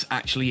Onyx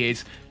actually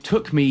is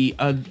took me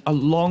a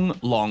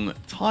long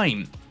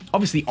time.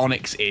 Obviously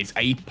Onyx is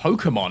a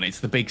Pokemon,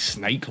 it's the big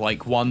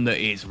snake-like one that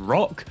is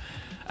rock.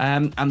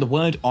 And the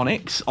word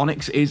onyx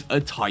is a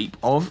type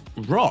of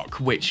rock,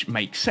 which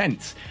makes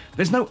sense.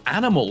 There's no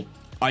animal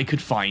I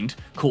could find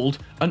called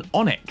an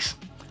onyx.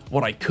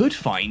 What I could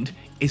find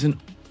is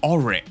an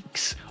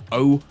oryx,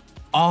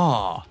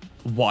 O-R-Y-X,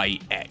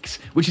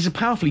 which is a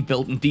powerfully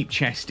built and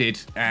deep-chested,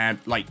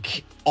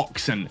 like,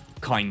 oxen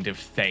kind of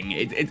thing.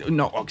 It's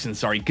not oxen,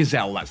 sorry,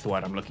 gazelle, that's the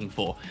word I'm looking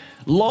for.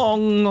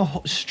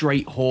 Long,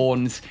 straight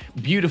horns,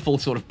 beautiful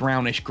sort of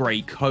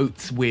brownish-grey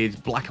coats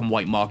with black and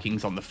white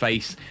markings on the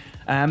face.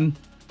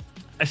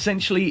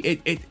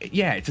 Essentially,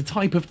 it's a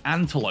type of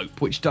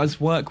antelope, which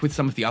does work with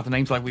some of the other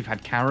names, like we've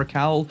had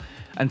caracal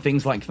and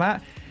things like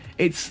that.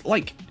 It's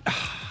like,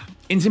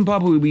 in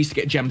Zimbabwe, we used to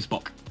get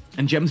gemsbok,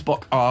 and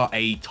gemsbok are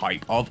a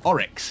type of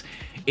oryx.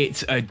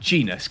 It's a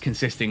genus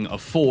consisting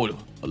of 4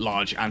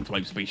 large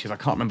antelope species. I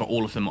can't remember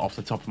all of them off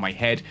the top of my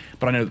head,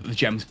 but I know that the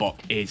gemsbok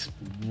is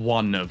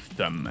one of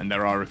them, and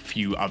there are a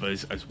few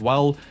others as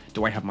well.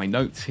 Do I have my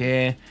notes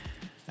here?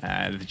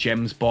 The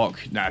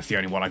gemsbok, no, that's the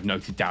only one I've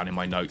noted down in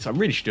my notes. I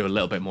really should do a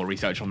little bit more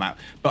research on that,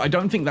 but I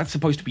don't think that's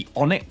supposed to be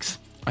onyx.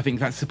 I think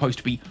that's supposed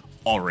to be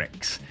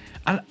oryx.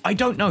 And I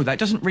don't know, that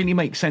doesn't really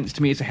make sense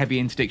to me as a heavy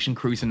interdiction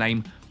cruiser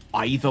name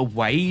either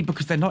way,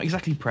 because they're not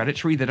exactly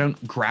predatory, they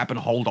don't grab and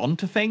hold on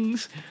to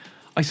things.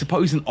 I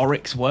suppose an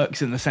oryx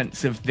works in the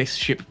sense of this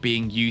ship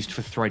being used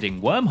for threading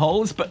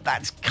wormholes, but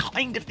that's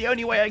kind of the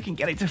only way I can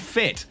get it to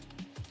fit.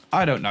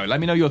 I don't know, let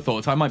me know your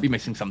thoughts, I might be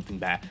missing something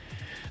there.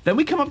 Then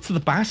we come up to the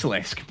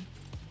Basilisk.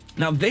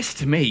 Now this,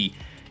 to me,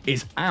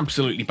 is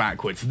absolutely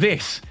backwards.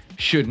 This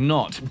should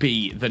not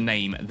be the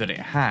name that it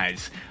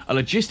has. A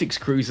logistics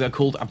cruiser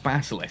called a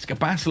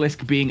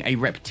Basilisk being a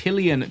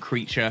reptilian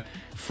creature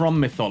from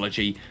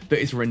mythology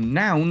that is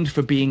renowned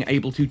for being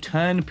able to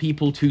turn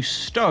people to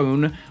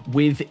stone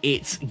with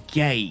its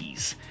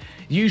gaze.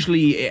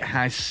 Usually it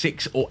has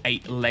 6 or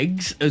 8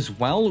 legs as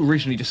well,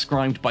 originally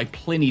described by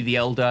Pliny the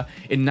Elder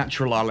in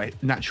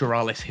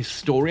Naturalis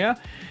Historia.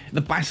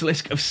 The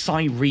Basilisk of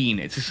Cyrene.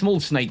 It's a small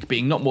snake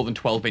being not more than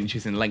 12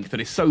 inches in length that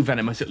is so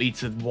venomous it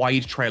leaves a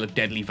wide trail of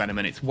deadly venom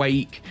in its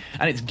wake,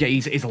 and its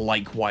gaze is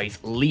likewise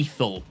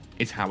lethal,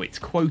 is how it's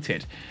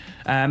quoted.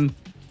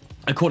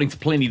 According to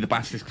Pliny, the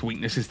Basilisk's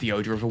weakness is the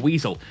odour of a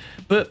weasel.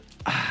 But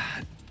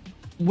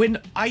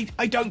when I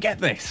don't get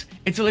this.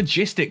 It's a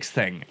logistics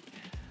thing.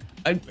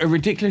 A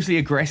ridiculously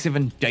aggressive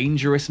and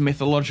dangerous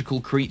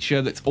mythological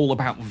creature that's all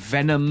about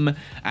venom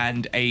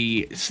and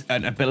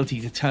an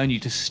ability to turn you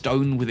to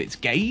stone with its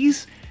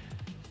gaze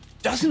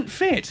doesn't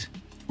fit.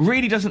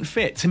 Really doesn't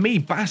fit. To me,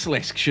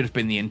 Basilisk should have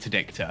been the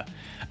interdictor.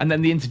 And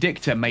then the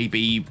interdictor may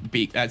be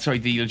the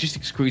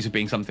logistics cruiser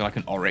being something like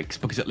an oryx,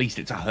 because at least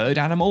it's a herd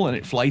animal and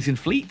it flies in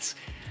fleets.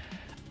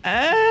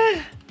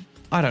 I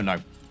don't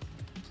know.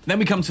 Then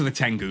we come to the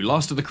Tengu,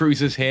 last of the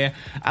cruisers here,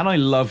 and I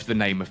love the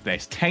name of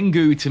this.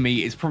 Tengu, to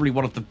me, is probably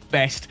one of the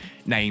best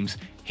names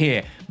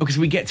here, because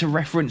we get to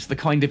reference the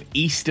kind of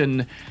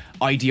Eastern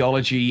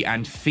ideology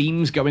and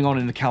themes going on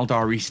in the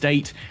Caldari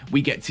state.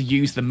 We get to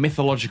use the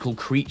mythological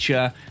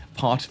creature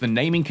part of the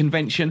naming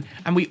convention,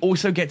 and we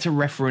also get to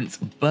reference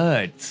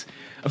birds.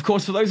 Of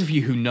course, for those of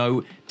you who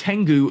know,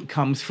 Tengu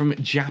comes from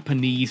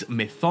Japanese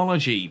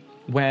mythology,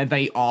 where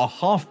they are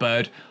half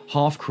bird,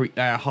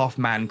 half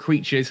man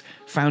creatures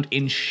found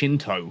in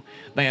Shinto.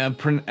 They are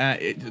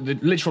the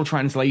literal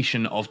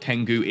translation of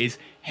Tengu is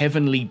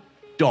heavenly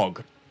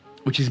dog,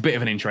 which is a bit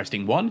of an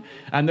interesting one.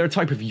 And they're a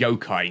type of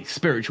yokai,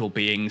 spiritual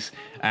beings,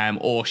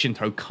 or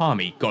Shinto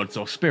kami, gods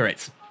or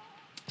spirits.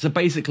 So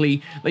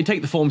basically, they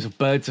take the forms of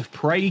birds of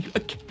prey,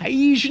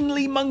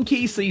 occasionally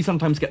monkeys, so you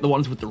sometimes get the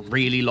ones with the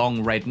really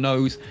long red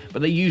nose,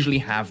 but they usually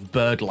have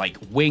bird-like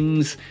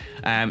wings,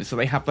 so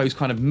they have those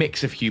kind of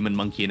mix of human,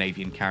 monkey, and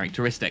avian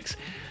characteristics.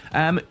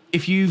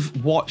 If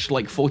you've watched,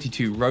 like,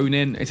 42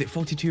 Ronin, is it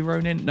 42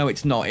 Ronin? No,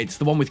 it's not. It's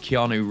the one with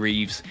Keanu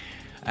Reeves.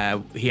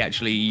 He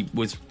actually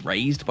was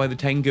raised by the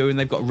Tengu, and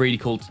they've got a really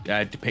cool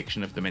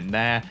depiction of them in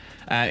there.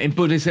 In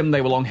Buddhism, they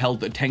were long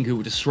held that Tengu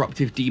were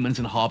disruptive demons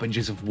and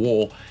harbingers of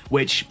war,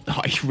 which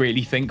I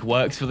really think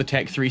works for the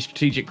Tech 3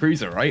 strategic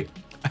cruiser, right?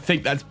 I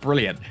think that's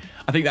brilliant.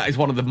 I think that is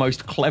one of the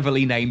most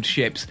cleverly named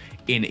ships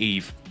in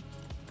EVE.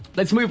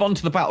 Let's move on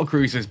to the battle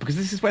cruisers, because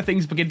this is where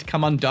things begin to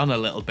come undone a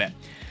little bit.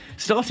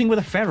 Starting with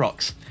a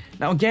Ferox.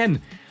 Now again,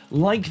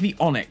 like the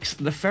Onyx,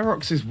 the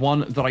Ferox is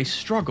one that I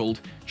struggled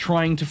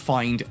trying to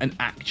find an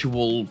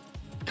actual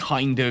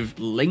kind of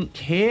link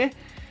here,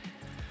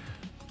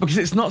 because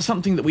it's not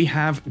something that we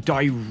have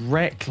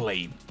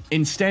directly.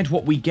 Instead,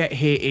 what we get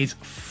here is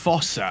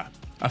fossa.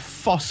 A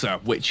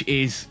fossa, which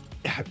is...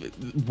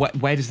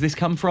 Where does this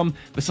come from?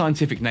 The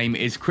scientific name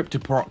is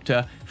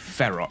Cryptoporocta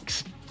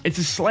ferox. It's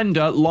a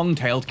slender,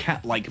 long-tailed,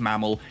 cat-like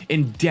mammal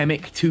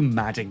endemic to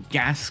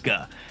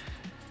Madagascar.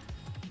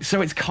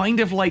 So it's kind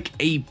of like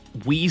a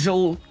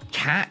weasel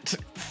cat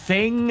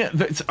thing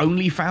that's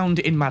only found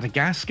in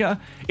Madagascar.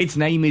 Its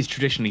name is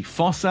traditionally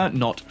fossa,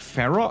 not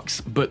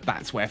ferox, but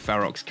that's where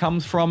ferox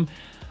comes from.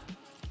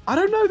 I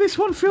don't know, this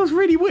one feels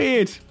really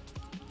weird.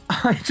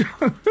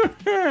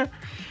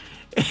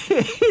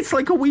 It's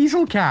like a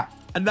weasel cat,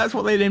 and that's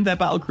what they named their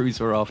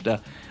battlecruiser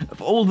after.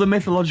 Of all the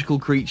mythological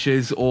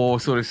creatures or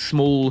sort of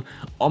small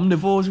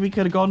omnivores we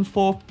could have gone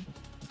for,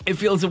 it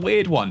feels a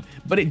weird one,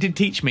 but it did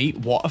teach me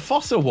what a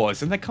fossa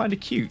was, and they're kind of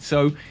cute,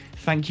 so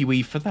thank you,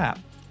 Eve, for that.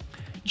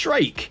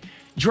 Drake.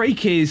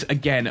 Drake is,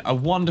 again, a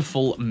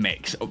wonderful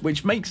mix,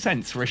 which makes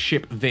sense for a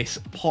ship this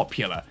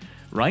popular,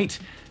 right?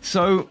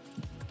 So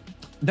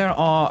there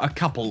are a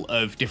couple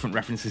of different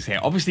references here.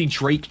 Obviously,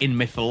 Drake in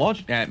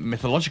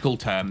mythological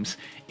terms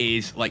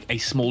is like a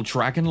small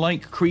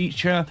dragon-like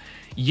creature,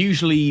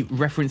 usually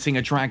referencing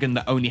a dragon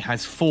that only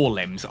has 4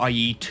 limbs,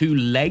 i.e. 2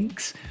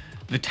 legs,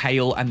 the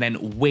tail, and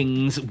then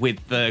wings with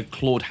the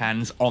clawed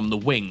hands on the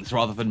wings,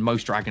 rather than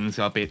most dragons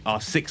are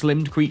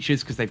 6-limbed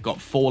creatures because they've got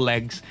 4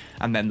 legs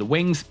and then the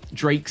wings.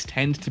 Drakes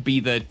tend to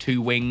be the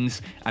 2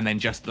 wings and then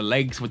just the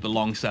legs with the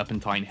long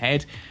serpentine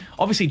head.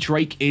 Obviously,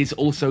 Drake is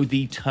also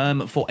the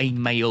term for a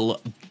male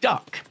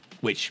duck,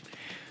 which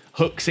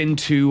hooks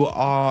into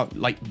our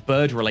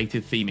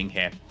bird-related theming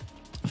here.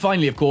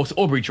 Finally, of course,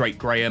 Aubrey Drake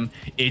Graham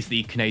is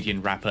the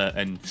Canadian rapper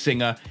and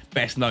singer,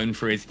 best known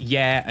for his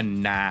yeah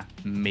and nah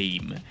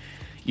meme.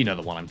 You know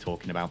the one I'm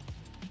talking about.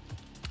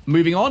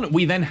 Moving on,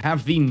 we then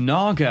have the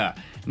Naga.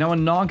 Now, a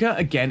Naga,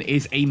 again,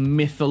 is a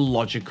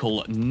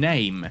mythological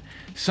name.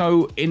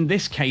 So, in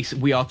this case,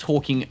 we are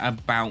talking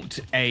about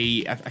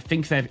I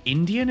think they're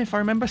Indian, if I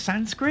remember,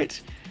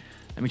 Sanskrit?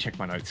 Let me check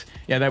my notes.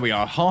 Yeah, there we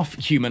are. Half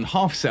human,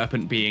 half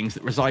serpent beings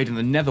that reside in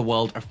the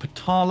netherworld of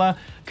Patala,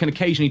 can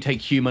occasionally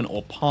take human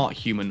or part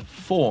human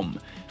form.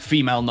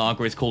 Female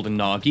Naga is called a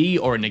Nagi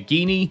or a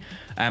Nagini,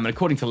 and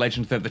according to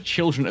legend, they're the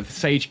children of the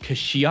sage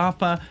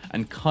Kashyapa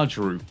and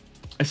Kajru.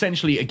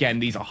 Essentially, again,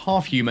 these are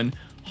half human,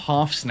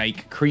 half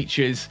snake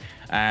creatures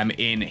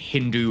in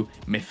Hindu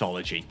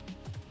mythology.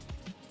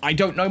 I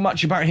don't know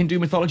much about Hindu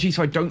mythology,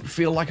 so I don't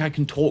feel like I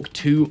can talk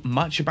too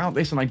much about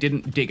this, and I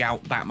didn't dig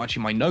out that much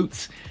in my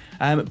notes.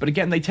 But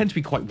again, they tend to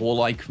be quite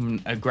warlike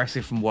and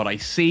aggressive from what I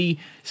see,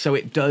 so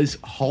it does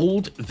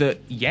hold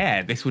that,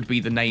 yeah, this would be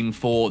the name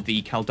for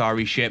the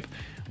Caldari ship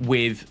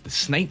with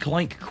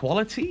snake-like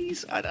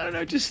qualities? I don't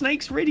know, do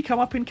snakes really come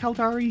up in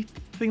Caldari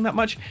thing that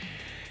much?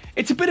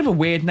 It's a bit of a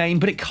weird name,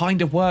 but it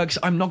kind of works.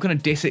 I'm not going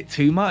to diss it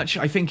too much.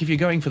 I think if you're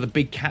going for the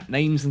big cat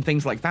names and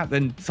things like that,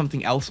 then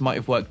something else might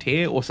have worked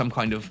here, or some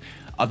kind of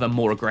other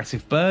more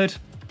aggressive bird.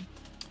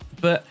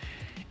 But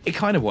it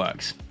kind of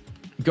works.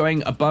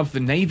 Going above the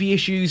Navy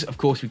issues, of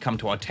course, we come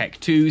to our Tech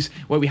 2s,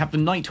 where we have the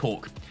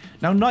Nighthawk.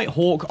 Now,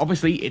 Nighthawk,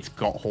 obviously, it's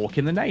got hawk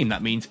in the name.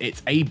 That means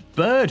it's a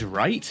bird,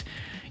 right?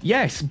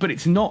 Yes, but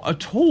it's not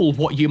at all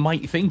what you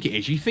might think it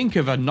is. You think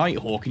of a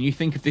Nighthawk and you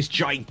think of this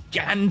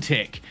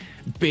gigantic,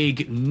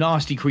 big,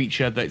 nasty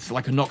creature that's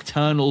like a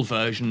nocturnal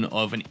version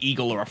of an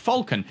eagle or a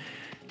falcon.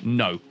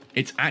 No,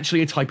 It's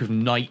actually a type of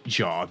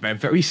nightjar. They're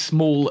very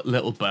small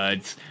little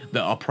birds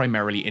that are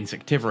primarily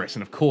insectivorous.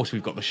 And of course,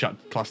 we've got the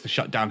cluster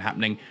shutdown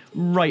happening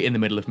right in the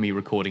middle of me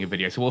recording a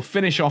video. So we'll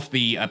finish off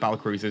the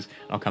battlecruisers.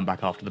 I'll come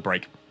back after the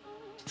break.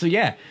 So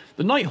yeah,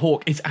 the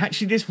nighthawk is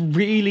actually this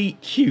really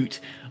cute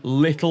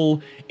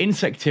little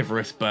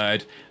insectivorous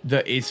bird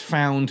that is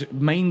found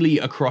mainly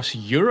across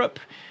Europe,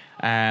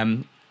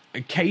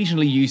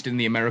 occasionally used in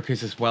the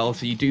Americas as well,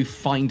 so you do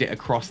find it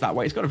across that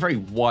way. It's got a very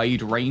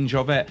wide range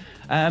of it.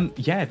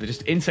 Yeah, they're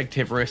just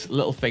insectivorous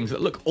little things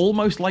that look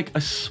almost like a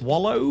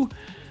swallow,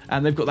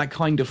 and they've got that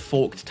kind of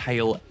forked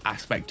tail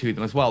aspect to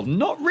them as well.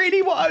 Not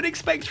really what I would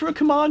expect for a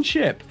command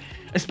ship,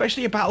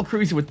 especially a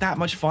battlecruiser with that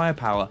much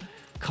firepower.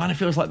 Kind of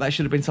feels like that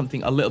should have been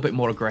something a little bit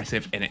more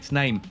aggressive in its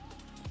name.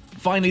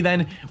 Finally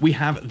then, we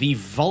have the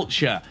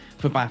vulture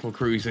for battle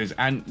cruisers,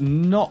 and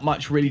not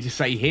much really to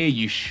say here.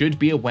 You should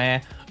be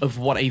aware of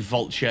what a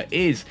vulture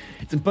is.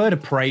 It's a bird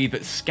of prey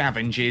that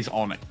scavenges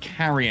on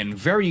carrion,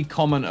 very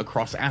common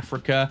across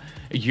Africa,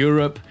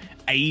 Europe,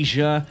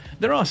 Asia.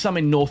 There are some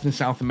in North and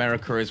South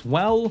America as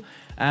well.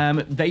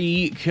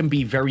 They can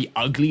be very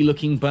ugly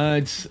looking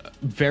birds.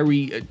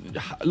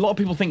 A lot of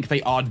people think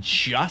they are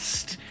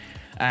just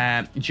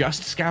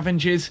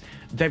scavengers.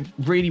 They're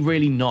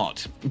really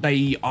not.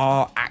 They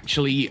are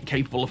actually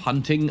capable of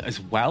hunting as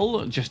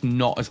well, just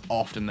not as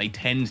often. They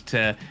tend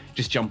to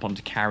just jump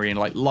onto carrion.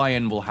 Like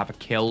lion will have a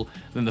kill,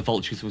 then the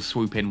vultures will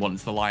swoop in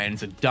once the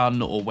lions are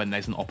done or when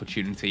there's an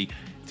opportunity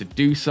to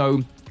do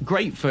so.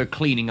 Great for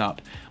cleaning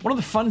up. One of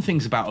the fun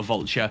things about a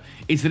vulture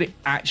is that it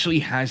actually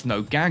has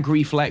no gag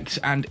reflex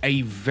and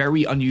a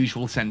very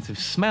unusual sense of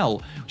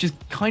smell, which is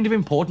kind of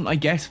important, I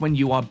guess, when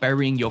you are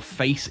burying your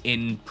face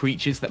in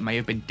creatures that may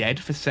have been dead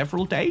for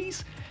several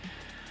days.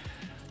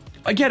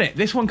 I get it,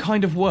 this one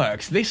kind of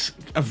works.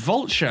 A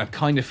vulture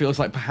kind of feels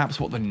like perhaps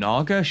what the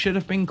naga should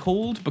have been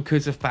called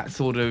because of that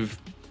sort of,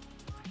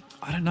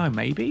 I don't know,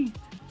 maybe?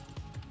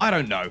 I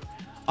don't know.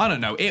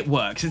 It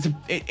works.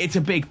 It's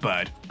a big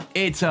bird.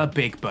 It's a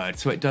big bird,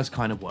 so it does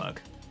kind of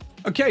work.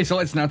 Okay, so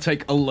let's now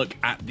take a look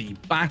at the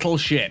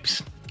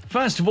battleships.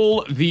 First of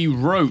all, the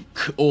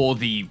Roke, or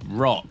the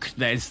Rock.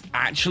 There's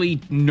actually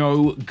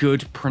no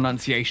good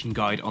pronunciation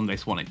guide on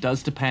this one. It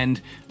does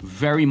depend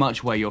very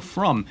much where you're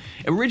from.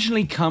 It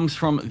originally comes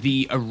from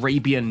the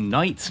Arabian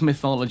Nights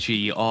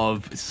mythology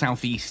of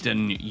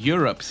southeastern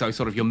Europe, so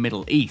sort of your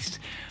Middle East,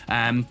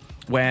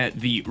 where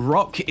the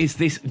Rock is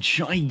this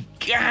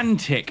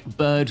gigantic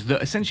bird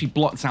that essentially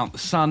blots out the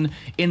sun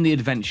in the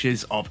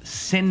adventures of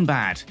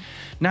Sinbad.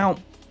 Now,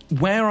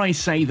 where I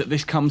say that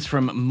this comes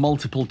from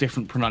multiple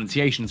different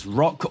pronunciations,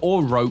 Rock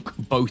or Roke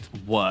both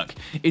work,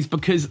 is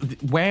because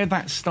where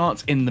that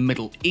starts in the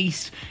Middle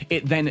East,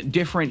 it then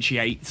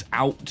differentiates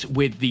out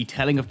with the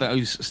telling of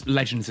those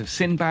legends of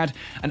Sinbad,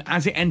 and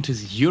as it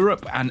enters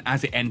Europe and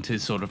as it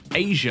enters sort of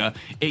Asia,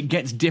 it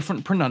gets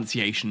different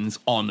pronunciations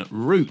en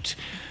route.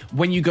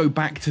 When you go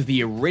back to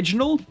the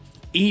original,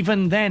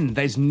 even then,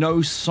 there's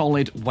no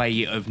solid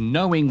way of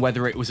knowing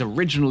whether it was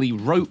originally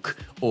Roke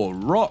or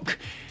Rock,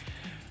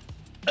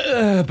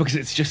 because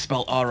it's just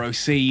spelled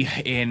R-O-C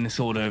in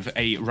sort of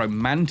a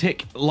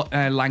romantic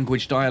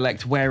language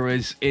dialect,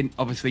 whereas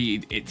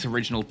obviously its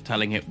original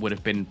telling it would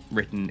have been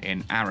written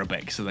in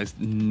Arabic, so there's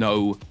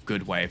no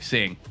good way of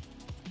seeing.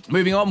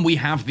 Moving on, we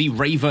have the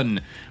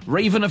Raven.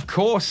 Raven, of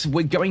course,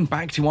 we're going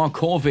back to our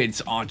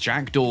corvids, our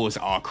jackdaws,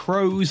 our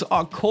crows,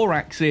 our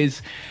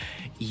coraxes.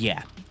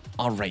 Yeah,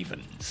 our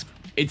ravens.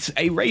 It's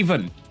a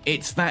raven.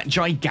 It's that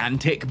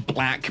gigantic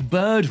black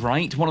bird,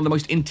 right? One of the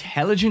most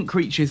intelligent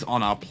creatures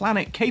on our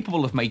planet,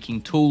 capable of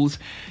making tools.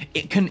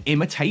 It can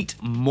imitate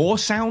more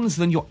sounds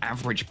than your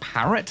average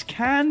parrot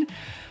can.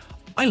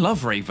 I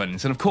love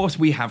ravens, and of course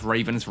we have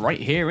ravens right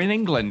here in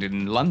England,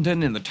 in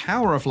London, in the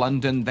Tower of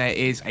London. There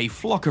is a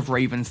flock of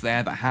ravens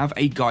there that have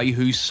a guy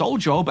whose sole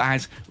job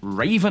as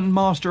Raven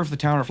Master of the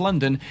Tower of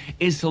London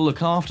is to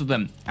look after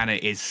them. And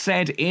it is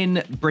said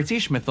in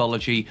British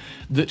mythology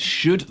that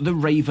should the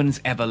ravens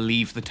ever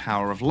leave the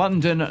Tower of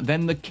London,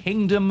 then the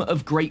kingdom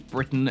of Great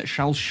Britain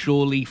shall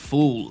surely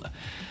fall.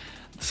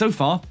 So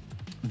far,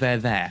 they're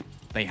there.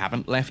 They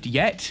haven't left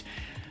yet.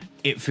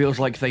 It feels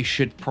like they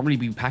should probably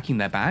be packing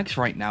their bags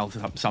right now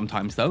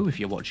sometimes, though, if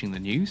you're watching the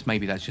news.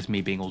 Maybe that's just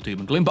me being all doom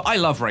and gloom, but I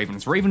love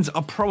ravens. Ravens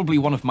are probably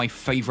one of my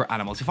favorite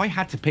animals. If I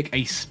had to pick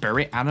a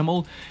spirit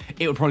animal,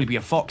 it would probably be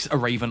a fox, a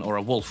raven, or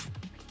a wolf.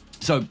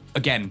 So,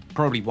 again,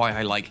 probably why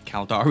I like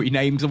Caldari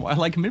names and why I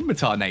like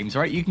Minmatar names,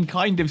 right? You can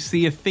kind of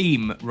see a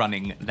theme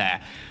running there.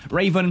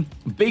 Raven,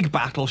 big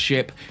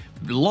battleship,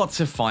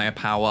 lots of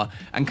firepower,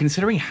 and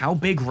considering how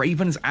big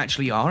ravens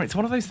actually are, it's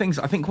one of those things,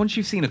 I think once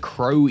you've seen a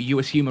crow, you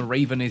assume a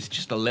raven is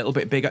just a little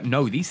bit bigger.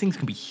 No, these things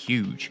can be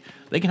huge.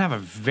 They can have a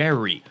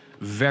very,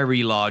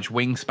 very large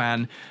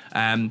wingspan.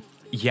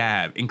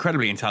 Yeah,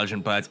 incredibly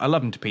intelligent birds. I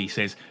love them to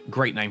pieces.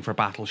 Great name for a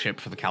battleship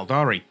for the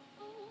Caldari.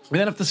 We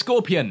then have the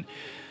Scorpion.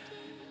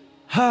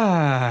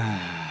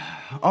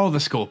 Oh, the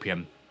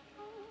Scorpion.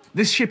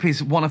 This ship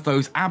is one of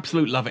those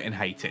absolute love it and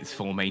hate it's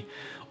for me.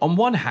 On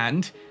one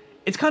hand,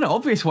 it's kind of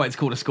obvious why it's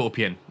called a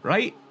Scorpion,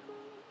 right?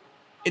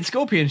 It's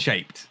scorpion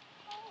shaped.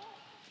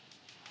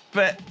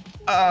 But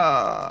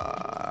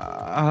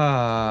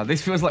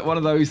this feels like one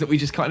of those that we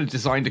just kind of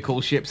designed to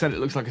call ships, and it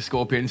looks like a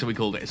scorpion, so we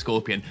called it a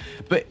scorpion.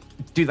 But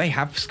do they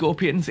have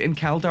scorpions in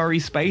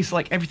Caldari space?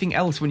 Like everything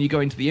else, when you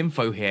go into the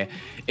info here,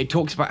 it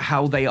talks about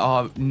how they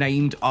are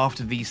named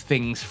after these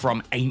things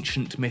from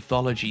ancient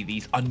mythology,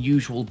 these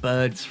unusual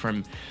birds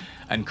from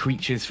and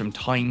creatures from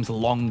times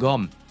long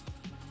gone.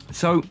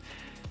 So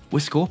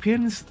were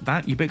scorpions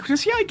that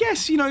ubiquitous? Yeah, I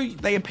guess, you know,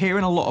 they appear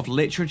in a lot of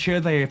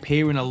literature. They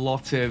appear in a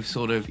lot of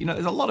sort of, you know,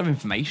 there's a lot of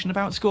information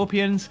about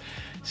scorpions.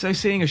 So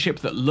seeing a ship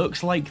that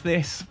looks like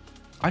this,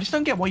 I just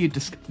don't get why you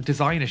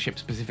design a ship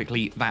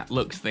specifically that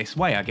looks this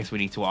way. I guess we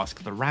need to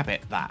ask the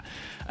rabbit that.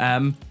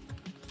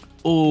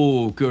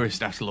 Oh,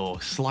 Guristas Law.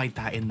 Slide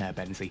that in there,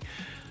 Benzie.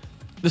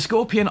 The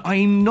Scorpion,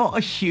 I'm not a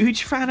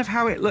huge fan of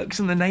how it looks,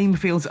 and the name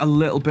feels a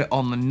little bit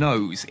on the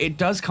nose. It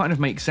does kind of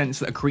make sense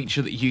that a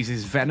creature that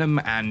uses venom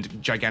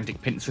and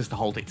gigantic pincers to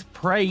hold its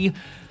prey,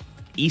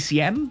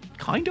 ECM,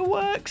 kind of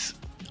works.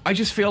 I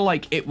just feel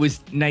like it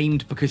was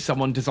named because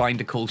someone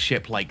designed a cool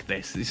ship like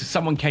this.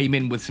 Someone came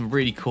in with some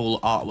really cool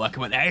artwork and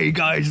went, hey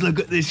guys, look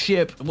at this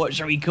ship, what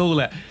shall we call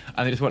it?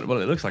 And they just went,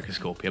 well, it looks like a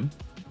Scorpion.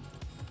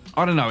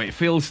 I don't know, it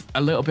feels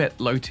a little bit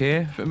low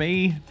tier for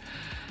me.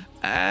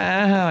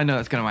 I know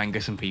that's going to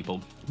anger some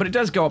people, but it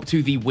does go up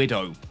to the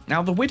Widow.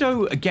 Now, the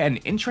Widow, again,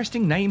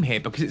 interesting name here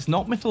because it's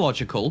not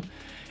mythological,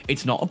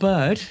 it's not a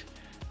bird,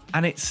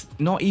 and it's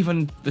not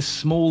even the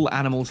small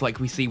animals like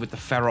we see with the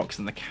Ferox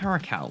and the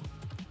Caracal.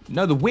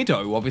 No, the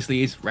Widow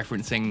obviously is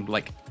referencing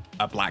like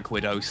a Black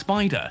Widow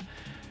spider.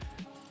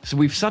 So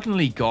we've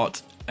suddenly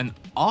got an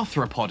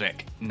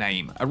arthropodic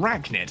name,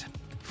 arachnid,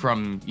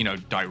 from, you know,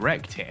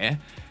 direct here,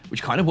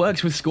 which kind of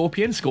works with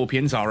scorpions.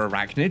 Scorpions are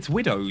arachnids.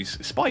 Widows,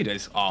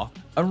 spiders are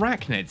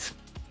arachnids.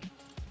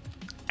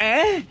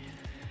 And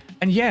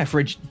yeah, for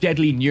a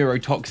deadly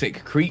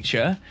neurotoxic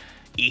creature,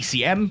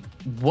 ECM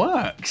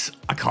works.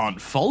 I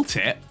can't fault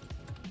it.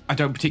 I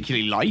don't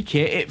particularly like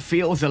it. It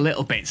feels a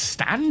little bit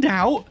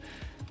standout,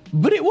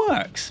 but it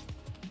works.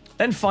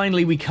 Then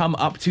finally we come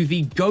up to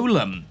the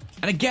Golem.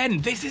 And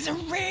again, this is a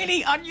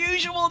really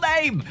unusual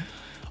name.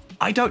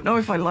 I don't know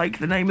if I like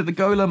the name of the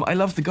Golem. I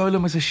love the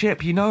Golem as a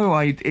ship. You know,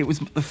 it was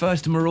the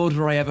first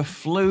Marauder I ever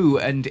flew,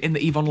 and in the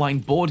EVE Online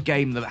board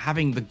game,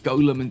 having the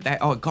Golem and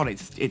oh god,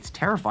 it's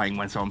terrifying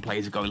when someone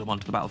plays a Golem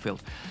onto the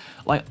battlefield.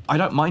 Like, I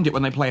don't mind it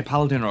when they play a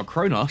Paladin or a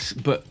Kronos,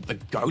 but the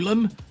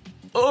Golem,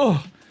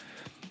 oh,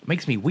 it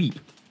makes me weep.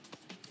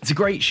 It's a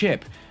great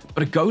ship,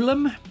 but a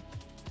Golem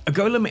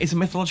is a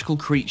mythological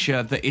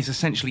creature that is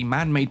essentially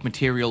man-made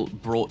material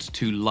brought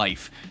to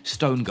life.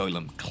 Stone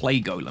golem, clay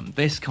golem,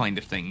 this kind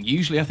of thing.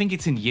 Usually, I think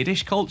it's in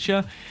Yiddish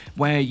culture,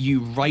 where you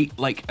write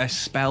like a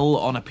spell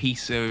on a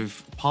piece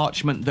of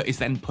parchment that is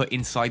then put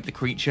inside the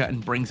creature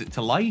and brings it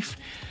to life.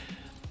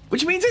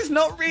 Which means it's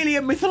not really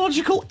a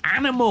mythological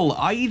animal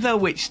either,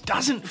 which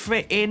doesn't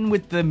fit in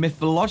with the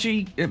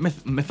mythology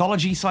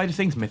side of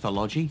things.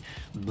 Mythology?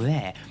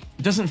 Bleh.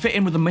 Doesn't fit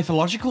in with the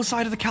mythological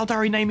side of the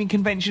Caldari naming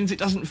conventions. It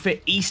doesn't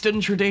fit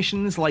Eastern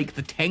traditions like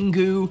the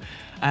Tengu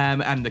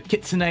and the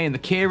Kitsune and the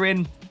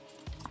Kirin.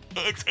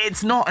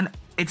 It's not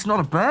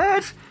a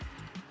bird.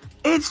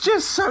 It's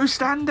just so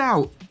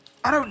standout.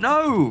 I don't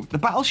know. The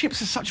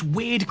battleships are such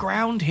weird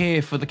ground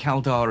here for the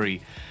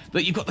Caldari.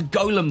 That you've got the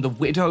Golem, the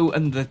Widow,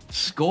 and the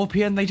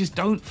Scorpion. They just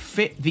don't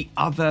fit the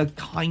other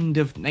kind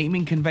of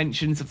naming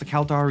conventions of the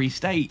Caldari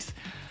state.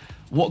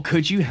 What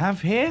could you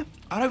have here?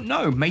 I don't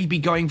know. Maybe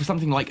going for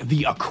something like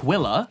the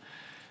Aquila,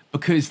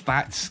 because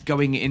that's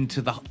going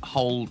into the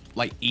whole,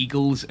 like,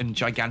 eagles and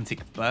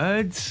gigantic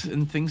birds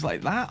and things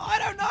like that. I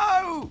don't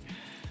know.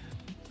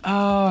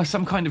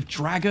 Some kind of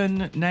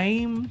dragon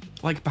name?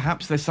 Like,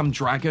 perhaps there's some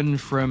dragon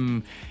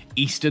from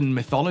Eastern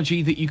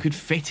mythology that you could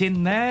fit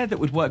in there that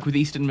would work with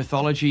Eastern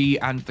mythology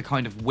and the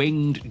kind of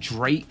winged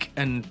drake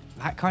and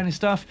that kind of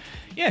stuff.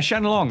 Yeah,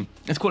 Shenalong.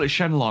 Let's call it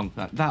Shenalong.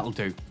 That'll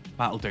do.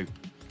 That'll do.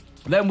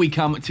 Then we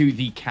come to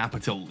the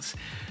capitals.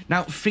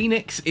 Now,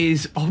 Phoenix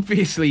is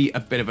obviously a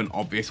bit of an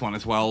obvious one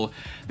as well.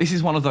 This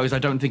is one of those I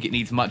don't think it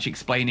needs much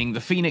explaining. The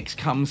Phoenix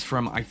comes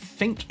from, I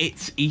think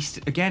it's east,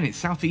 again, it's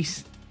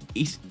southeast,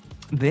 east,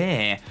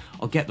 there.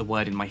 I'll get the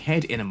word in my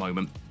head in a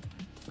moment.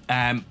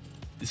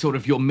 Sort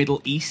of your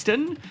Middle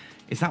Eastern.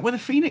 Is that where the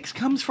Phoenix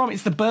comes from?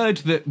 It's the bird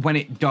that when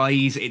it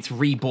dies, it's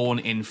reborn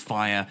in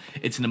fire.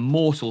 It's an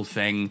immortal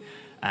thing.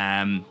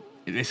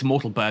 This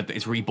immortal bird that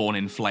is reborn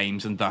in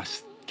flames and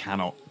thus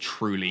cannot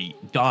truly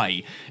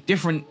die.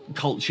 Different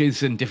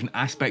cultures and different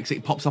aspects,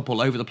 it pops up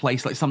all over the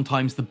place. Like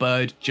sometimes the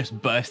bird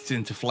just bursts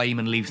into flame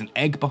and leaves an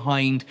egg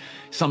behind.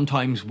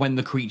 Sometimes when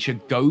the creature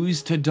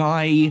goes to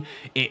die,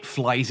 it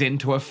flies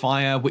into a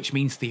fire, which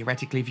means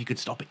theoretically if you could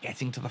stop it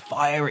getting to the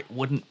fire, it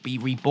wouldn't be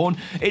reborn.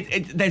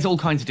 There's all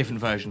kinds of different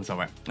versions of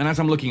it. And as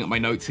I'm looking at my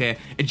notes here,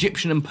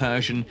 Egyptian and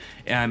Persian,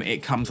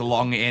 it comes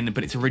along in,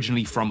 but it's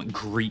originally from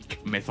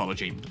Greek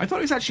mythology. I thought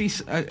it was actually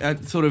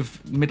a sort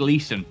of Middle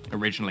Eastern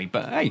originally,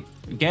 but hey,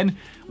 again,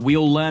 we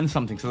all learn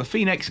something. So the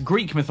Phoenix,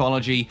 Greek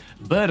mythology,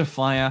 bird of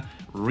fire,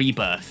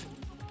 rebirth.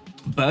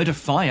 Bird of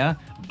fire,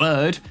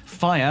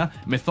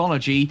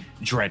 mythology,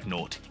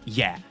 dreadnought.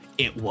 Yeah,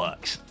 it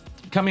works.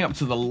 Coming up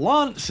to the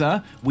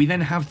Lancer, we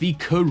then have the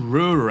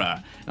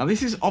Karura. Now,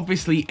 this is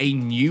obviously a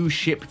new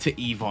ship to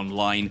EVE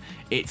Online.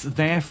 It's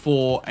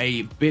therefore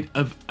a bit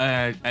of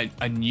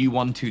a new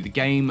one to the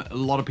game. A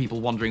lot of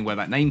people wondering where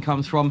that name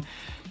comes from.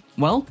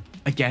 Well,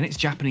 again, it's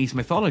Japanese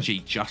mythology,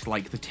 just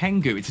like the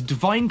Tengu. It's a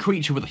divine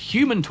creature with a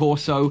human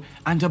torso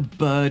and a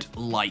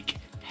bird-like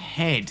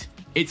head.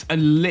 It's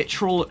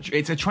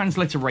a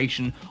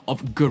transliteration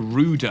of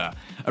Garuda,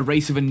 a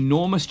race of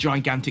enormous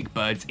gigantic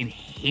birds in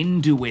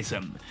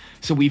Hinduism.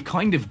 So we've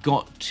kind of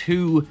got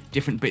two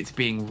different bits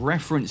being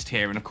referenced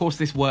here, and of course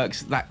this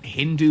works, that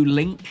Hindu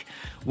link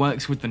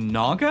works with the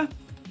Naga,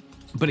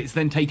 but it's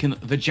then taken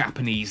the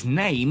Japanese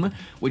name,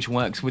 which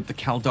works with the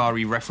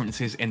Caldari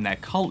references in their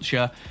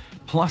culture,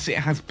 plus it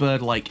has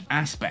bird-like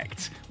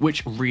aspects,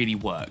 which really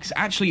works.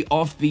 Actually,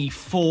 of the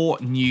 4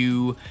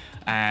 new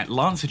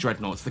Lancer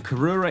Dreadnoughts, the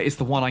Karura is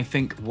the one I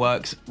think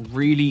works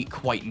really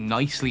quite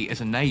nicely as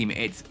a name.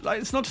 It's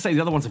not to say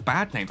the other ones are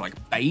bad names, like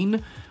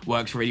Bane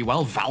works really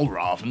well,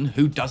 Valravan,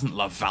 who doesn't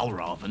love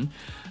Valravan?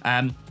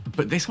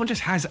 But this one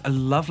just has a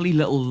lovely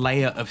little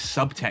layer of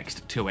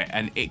subtext to it,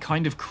 and it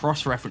kind of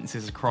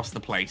cross-references across the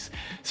place.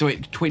 So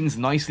it twins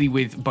nicely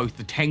with both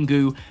the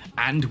Tengu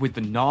and with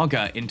the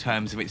Naga in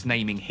terms of its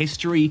naming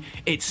history.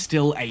 It's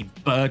still a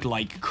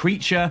bird-like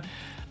creature.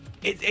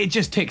 It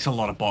just ticks a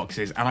lot of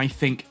boxes, and I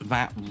think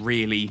that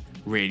really,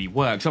 really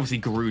works. Obviously,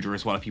 Garuda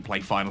as well, if you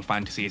play Final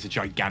Fantasy, is it's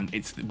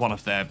one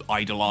of the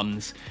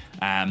Eidolons,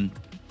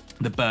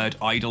 the bird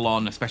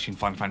Eidolon, especially in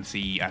Final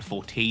Fantasy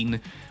 14,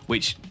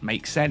 which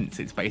makes sense.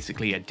 It's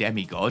basically a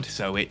demigod,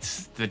 so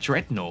it's the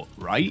Dreadnought,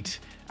 right?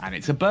 And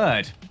it's a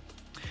bird.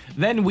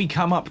 Then we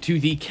come up to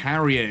the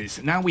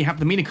carriers. Now we have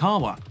the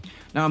Minakawa.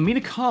 Now,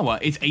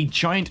 Minakawa is a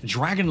giant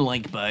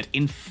dragon-like bird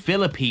in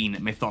Philippine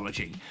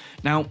mythology.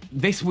 Now,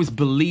 this was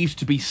believed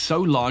to be so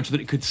large that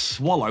it could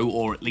swallow,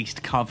 or at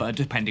least cover,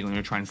 depending on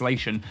your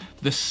translation,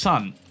 the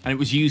sun, and it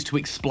was used to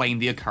explain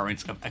the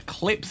occurrence of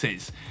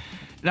eclipses.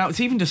 Now, it's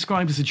even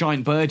described as a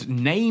giant bird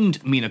named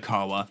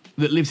Minakawa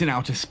that lives in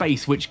outer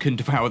space, which can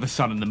devour the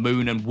sun and the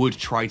moon and would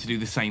try to do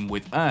the same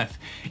with Earth.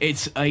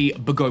 It's a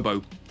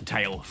Bagobo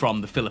tale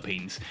from the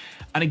Philippines.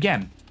 And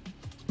again,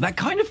 that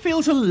kind of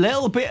feels a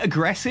little bit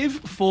aggressive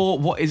for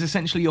what is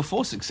essentially your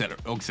force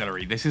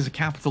auxiliary. This is a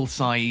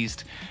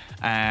capital-sized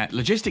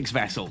logistics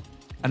vessel,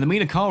 and the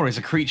Minakawa is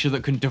a creature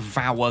that can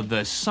devour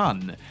the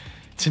sun.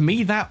 To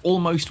me, that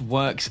almost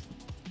works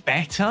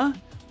better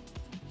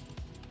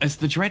as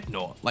the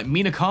Dreadnought. Like,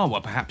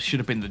 Minakawa perhaps should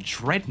have been the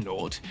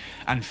Dreadnought,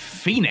 and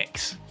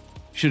Phoenix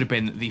should have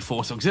been the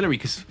Force Auxiliary,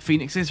 because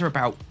Phoenixes are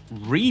about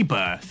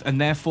rebirth,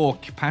 and therefore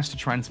capacitor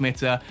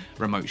transmitter,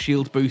 remote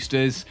shield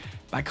boosters.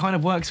 That kind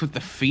of works with the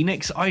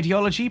Phoenix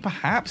ideology,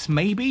 perhaps,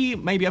 maybe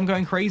I'm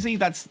going crazy.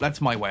 That's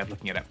my way of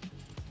looking at it.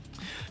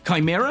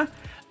 Chimera.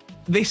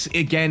 This,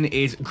 again,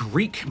 is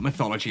Greek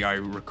mythology, I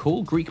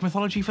recall. Greek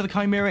mythology for the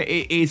Chimera.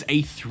 It is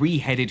a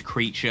 3-headed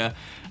creature,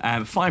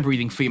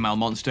 fire-breathing female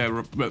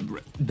monster,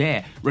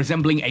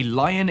 resembling a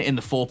lion in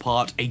the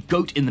forepart, a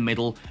goat in the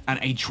middle, and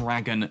a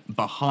dragon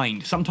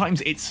behind.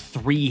 Sometimes it's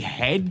 3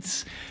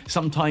 heads,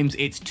 sometimes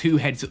it's 2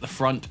 heads at the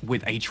front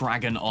with a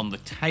dragon on the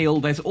tail.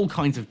 There's all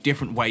kinds of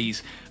different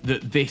ways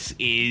that this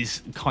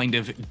is kind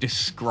of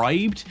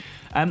described.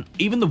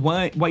 Even the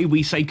way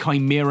we say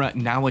Chimera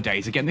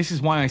nowadays, again, this is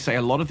why I say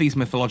a lot of these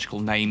mythological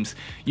names,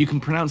 you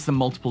can pronounce them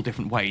multiple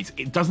different ways.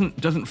 It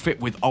doesn't fit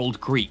with Old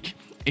Greek.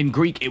 In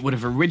Greek, it would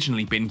have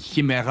originally been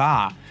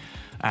Chimera,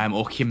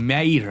 or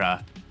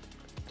Chimera,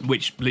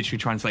 which literally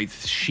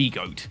translates as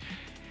she-goat.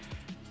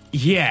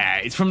 Yeah,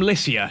 it's from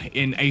Lycia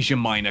in Asia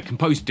Minor,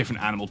 composed of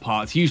different animal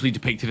parts, usually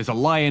depicted as a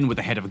lion with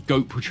the head of a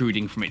goat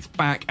protruding from its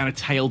back and a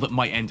tail that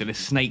might end in a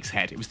snake's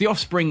head. It was the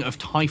offspring of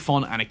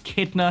Typhon and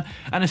Echidna,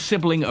 and a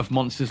sibling of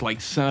monsters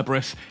like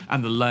Cerberus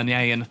and the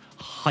Lernaean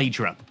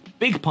Hydra.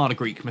 Big part of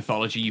Greek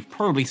mythology. You've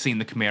probably seen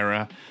the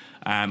Chimera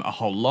a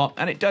whole lot,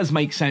 and it does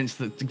make sense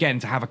that, again,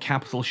 to have a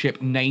capital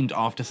ship named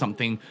after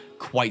something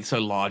quite so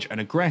large and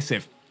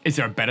aggressive. Is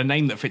there a better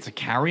name that fits a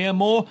carrier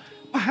more?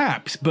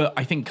 Perhaps, but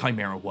I think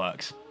Chimera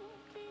works.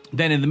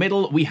 Then in the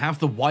middle, we have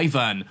the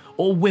Wyvern,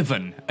 or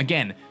Wyvern,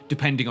 again,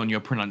 depending on your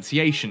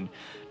pronunciation.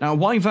 Now,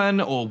 Wyvern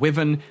or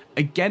Wyvern,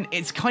 again,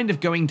 it's kind of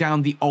going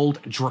down the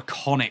old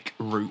draconic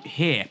route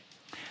here.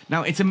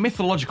 Now, it's a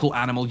mythological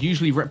animal,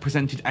 usually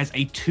represented as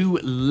a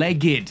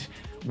 2-legged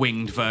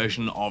winged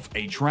version of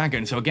a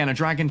dragon. So again, a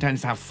dragon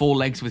tends to have 4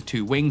 legs with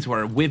 2 wings,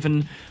 where a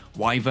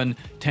Wyvern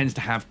tends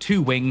to have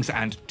 2 wings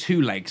and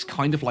 2 legs,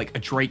 kind of like a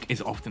drake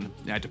is often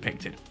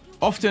depicted.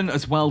 Often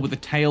as well with a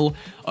tail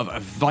of a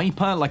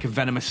viper, like a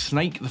venomous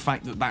snake, the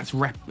fact that that's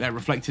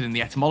reflected in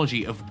the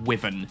etymology of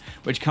wyvern,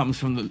 which comes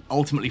from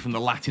ultimately from the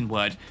Latin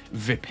word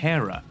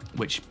vipera,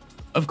 which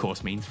of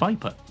course means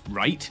viper,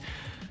 right?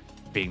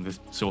 Being the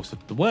source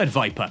of the word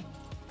viper.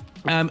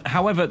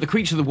 However, the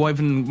creature the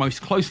wyvern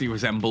most closely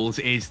resembles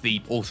is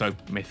the also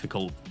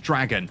mythical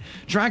dragon.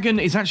 Dragon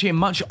is actually a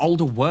much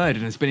older word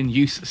and has been in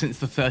use since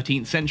the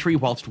 13th century,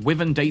 whilst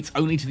wyvern dates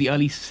only to the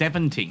early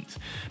 17th.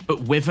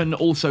 But wyvern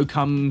also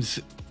comes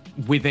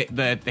with it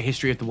the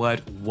history of the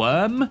word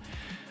worm,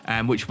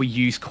 which we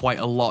use quite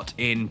a lot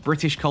in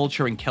British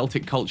culture and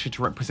Celtic culture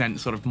to represent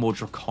sort of more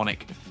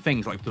draconic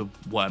things like the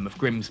Worm of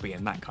Grimsby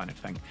and that kind of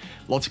thing.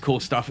 Lots of cool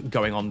stuff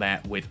going on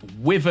there with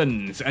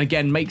wyverns. And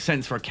again, makes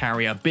sense for a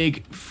carrier.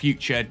 Big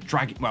future,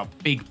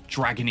 big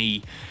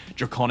dragony,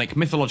 draconic,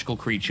 mythological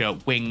creature,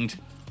 winged.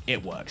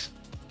 It works.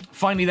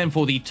 Finally then,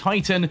 for the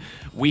Titan,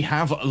 we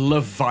have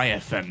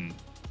Leviathan.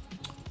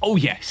 Oh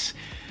yes.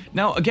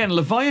 Now, again,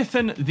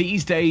 Leviathan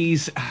these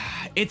days,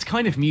 it's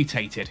kind of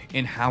mutated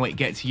in how it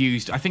gets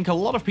used. I think a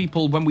lot of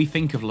people, when we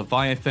think of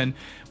Leviathan,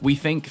 we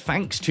think,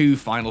 thanks to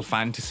Final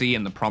Fantasy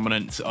and the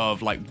prominence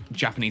of, like,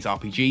 Japanese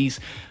RPGs,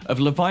 of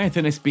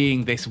Leviathan as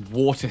being this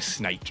water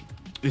snake.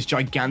 This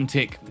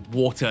gigantic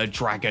water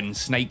dragon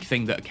snake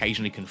thing that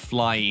occasionally can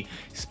fly,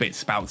 spit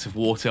spouts of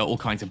water, all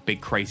kinds of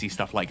big crazy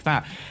stuff like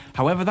that.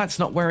 However, that's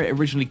not where it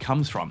originally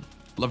comes from.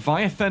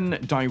 Leviathan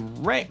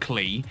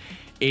directly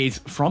is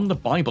from the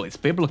Bible. It's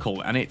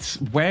biblical, and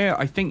it's where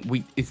I think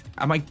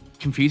am I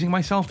confusing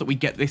myself that we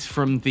get this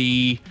from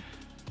the...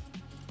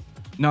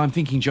 No, I'm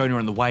thinking Jonah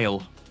and the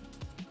Whale.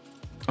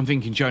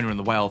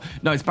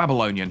 No, it's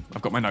Babylonian.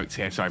 I've got my notes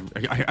here, so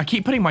I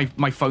keep putting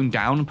my phone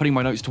down and putting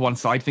my notes to one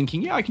side,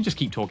 thinking, yeah, I can just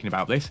keep talking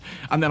about this,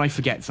 and then I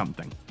forget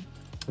something.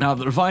 Now,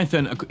 the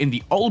Leviathan in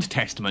the Old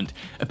Testament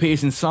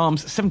appears in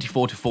Psalms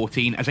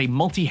 74-14 as a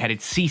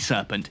multi-headed sea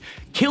serpent,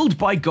 killed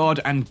by God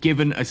and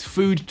given as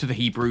food to the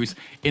Hebrews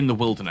in the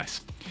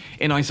wilderness.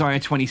 In Isaiah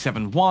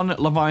 27:1,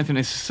 Leviathan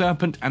is a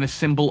serpent and a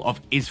symbol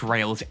of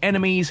Israel's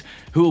enemies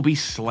who will be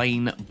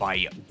slain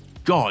by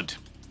God.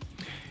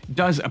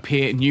 Does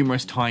appear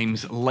numerous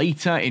times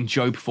later in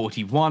Job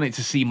 41. It's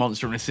a sea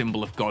monster and a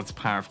symbol of God's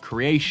power of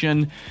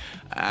creation,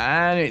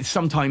 and it's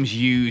sometimes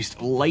used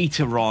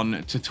later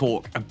on to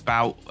talk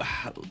about,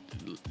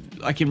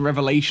 like in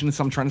Revelation,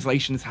 some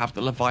translations have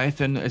the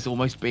Leviathan as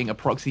almost being a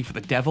proxy for the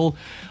devil.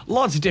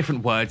 Lots of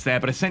different words there,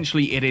 but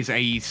essentially it is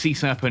a sea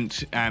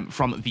serpent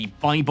from the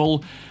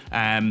Bible,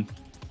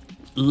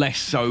 less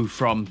so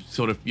from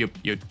sort of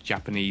your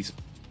Japanese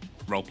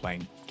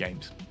role-playing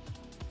games.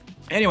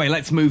 Anyway,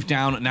 let's move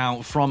down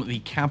now from the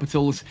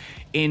capitals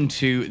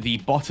into the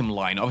bottom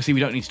line. Obviously, we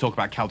don't need to talk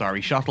about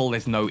Caldari Shuttle.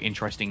 There's no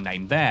interesting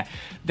name there.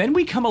 Then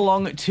we come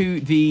along to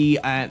the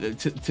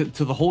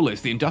to the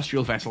haulers, the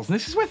industrial vessels, and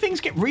this is where things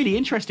get really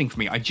interesting for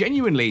me. I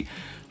genuinely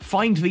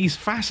find these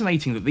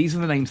fascinating that these are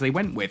the names they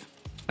went with.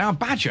 Now, a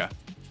badger.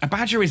 A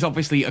badger is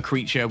obviously a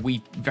creature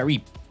we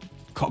very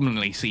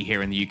commonly see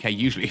here in the UK.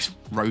 Usually it's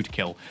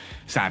roadkill,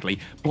 sadly.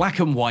 Black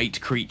and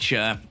white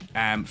creature,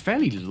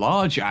 fairly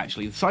large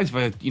actually, the size of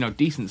a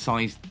decent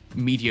sized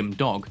medium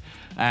dog.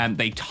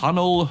 They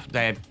tunnel.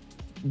 They're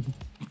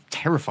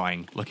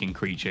terrifying looking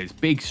creatures.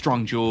 Big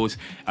strong jaws,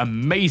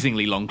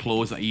 amazingly long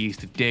claws that are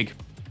used to dig.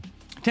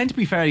 Tend to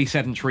be fairly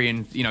sedentary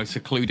and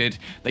secluded.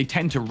 They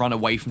tend to run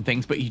away from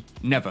things, but you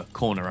never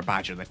corner a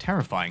badger. They're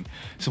terrifying.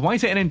 So why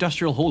is it an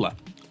industrial hauler?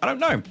 I don't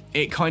know.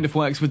 It kind of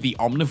works with the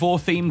omnivore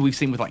theme we've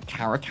seen with like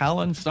Caracal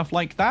and stuff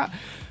like that,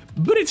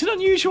 but it's an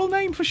unusual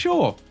name for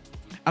sure.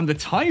 And the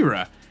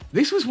Tyra,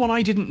 this was one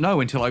I didn't know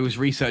until I was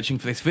researching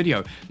for this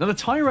video. Now, the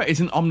Tyra is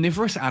an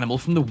omnivorous animal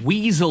from the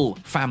weasel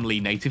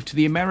family native to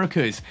the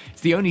Americas.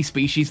 It's the only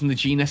species in the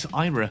genus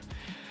Ira.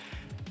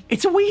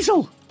 It's a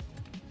weasel.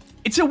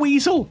 It's a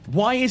weasel.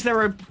 Why is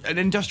there an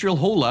industrial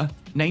hauler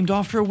named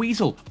after a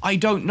weasel? I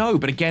don't know,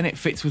 but again, it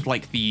fits with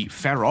like the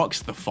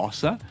ferox, the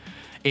fossa.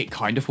 It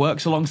kind of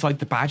works alongside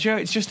the badger.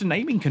 It's just a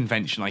naming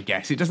convention, I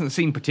guess. It doesn't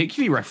seem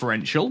particularly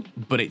referential,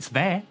 but it's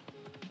there.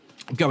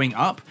 Going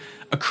up,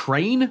 a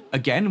crane.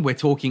 Again, we're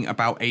talking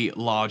about a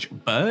large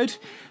bird.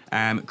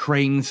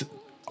 Cranes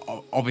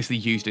obviously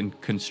used in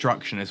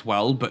construction as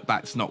well, but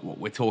that's not what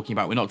we're talking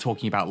about. We're not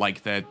talking about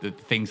like the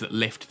things that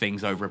lift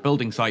things over a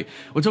building site.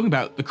 We're talking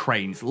about the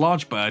cranes.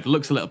 Large bird,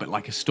 looks a little bit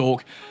like a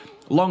stork.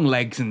 Long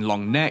legs and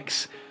long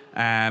necks.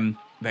 They're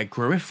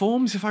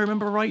gruiforms, if I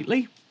remember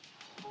rightly.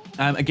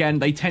 Again,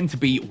 they tend to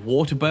be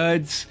water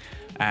birds,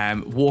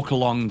 walk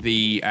along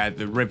the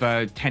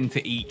river, tend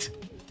to eat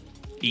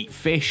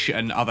fish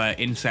and other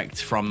insects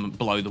from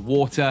below the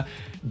water.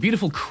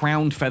 Beautiful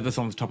crowned feathers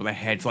on the top of their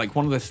heads. Like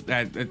one of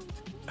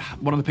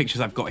the pictures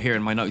I've got here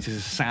in my notes is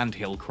a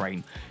sandhill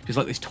crane. It's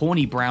like this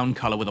tawny brown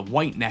color with a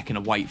white neck and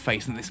a white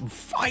face and this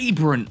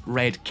vibrant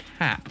red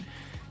cap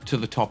to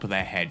the top of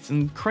their heads.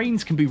 And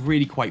cranes can be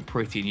really quite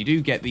pretty, and you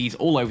do get these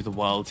all over the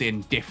world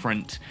in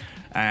different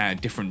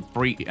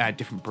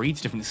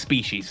breeds, different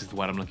species is the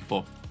word I'm looking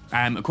for.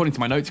 According to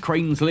my notes,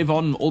 cranes live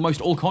on almost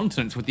all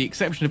continents with the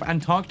exception of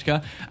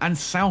Antarctica and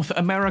South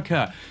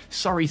America.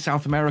 Sorry,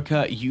 South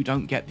America, you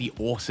don't get the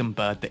awesome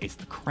bird that is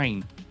the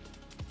crane.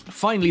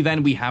 Finally,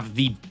 then, we have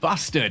the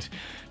bustard.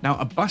 Now,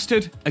 a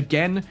bustard,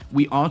 again,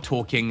 we are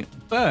talking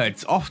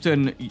birds,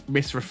 often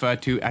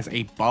misreferred to as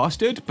a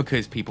bastard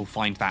because people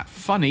find that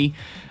funny.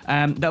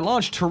 They're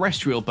large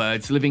terrestrial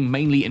birds living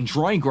mainly in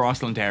dry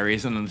grassland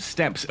areas and on the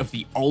steppes of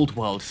the Old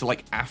World, so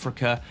like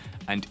Africa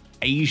and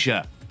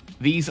Asia.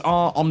 These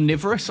are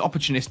omnivorous,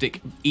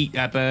 opportunistic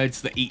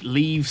birds that eat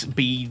leaves,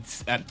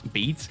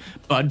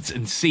 buds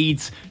and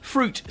seeds,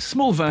 fruit,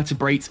 small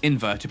vertebrates,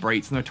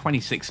 invertebrates, and there are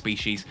 26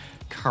 species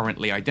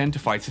currently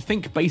identified. So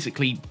think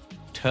basically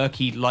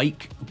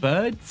turkey-like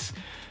birds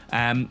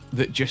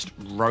that just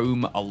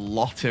roam a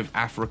lot of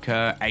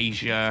Africa,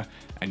 Asia,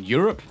 and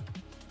Europe,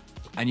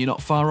 and you're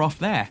not far off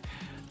there.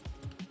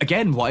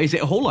 Again, why is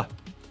it a hauler?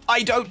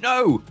 I don't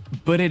know,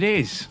 but it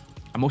is.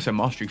 I'm also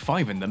Mastery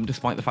 5 in them,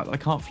 despite the fact that I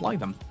can't fly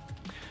them.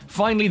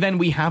 Finally, then,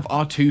 we have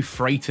our two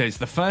freighters,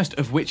 the first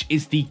of which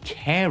is the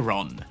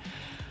Charon.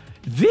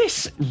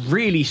 This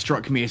really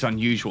struck me as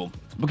unusual,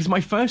 because my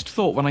first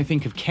thought when I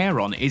think of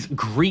Charon is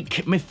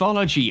Greek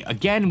mythology,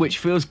 again, which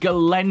feels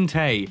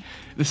Galente,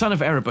 the son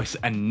of Erebus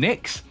and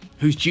Nyx,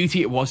 whose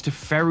duty it was to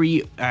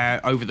ferry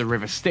over the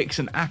river Styx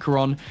and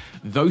Acheron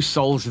those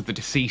souls of the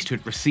deceased who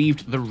had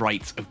received the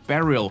rites of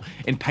burial.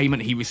 In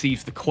payment, he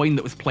receives the coin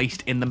that was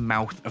placed in the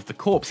mouth of the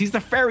corpse. He's the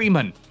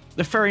ferryman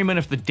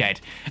of the dead.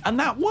 And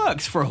that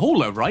works for a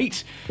hauler,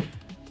 right?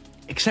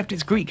 Except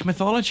it's Greek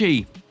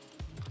mythology.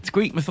 It's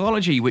Greek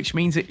mythology, which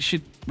means it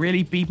should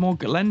really be more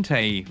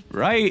Galente,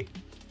 right?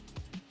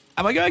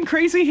 Am I going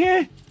crazy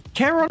here?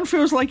 Charon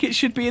feels like it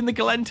should be in the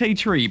Galente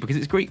tree because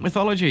it's Greek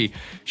mythology.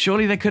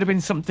 Surely there could have been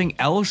something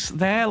else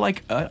there,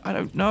 like, I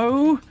don't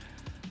know.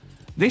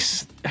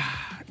 This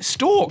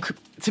Stork,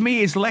 to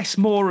me, is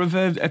more of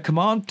a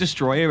command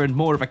destroyer and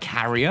more of a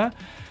carrier.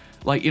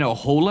 Like, you know, a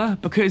hauler,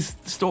 because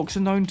storks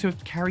are known to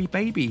carry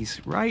babies,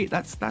 right?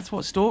 That's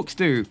what storks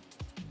do.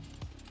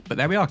 But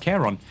there we are,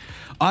 Charon.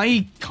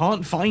 I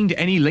can't find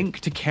any link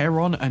to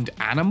Charon and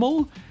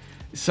animal,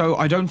 so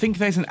I don't think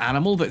there's an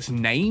animal that's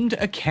named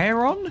a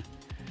Charon.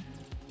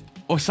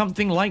 Or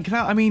something like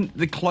that. I mean,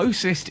 the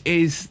closest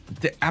is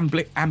the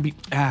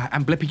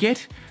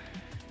Amblypygid.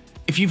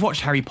 If you've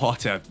watched Harry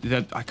Potter,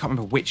 I can't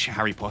remember which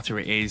Harry Potter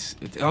it is.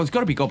 It's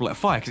got to be Goblet of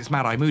Fire, because it's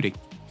Mad-Eye Moody.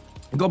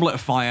 Goblet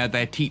of Fire,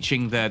 they're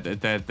teaching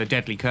the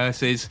deadly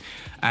curses,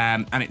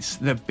 and it's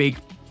the big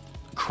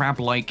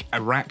crab-like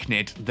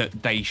arachnid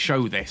that they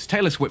show this.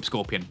 Tailless whip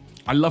scorpion.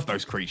 I love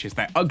those creatures.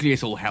 They're ugly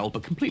as all hell,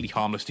 but completely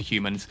harmless to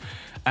humans.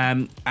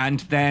 And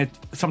they're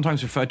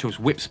sometimes referred to as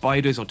whip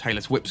spiders or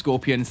tailless whip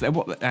scorpions. They're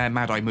what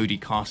Mad-Eye Moody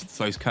casts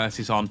those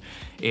curses on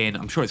in,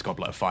 I'm sure it's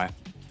Goblet of Fire.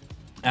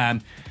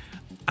 And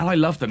I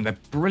love them. They're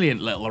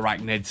brilliant little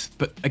arachnids.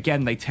 But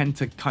again, they tend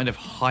to kind of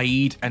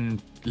hide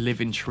and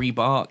live in tree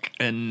bark.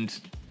 And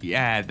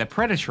yeah, they're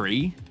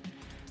predatory.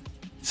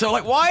 So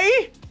like,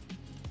 why?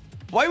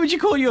 Why would you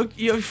call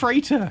your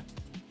freighter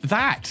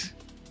that?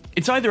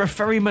 It's either a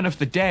ferryman of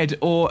the dead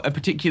or a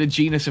particular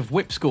genus of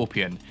whip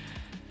scorpion.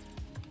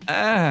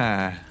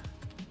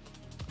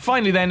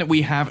 Finally then,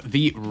 we have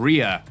the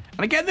Rhea.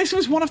 And again, this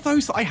was one of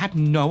those that I had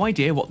no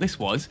idea what this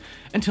was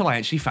until I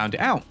actually found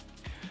it out.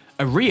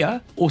 A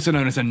Rhea, also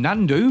known as a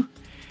Nandu,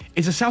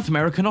 is a South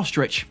American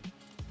ostrich.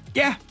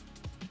 Yeah,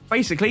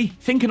 basically,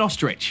 think an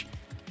ostrich.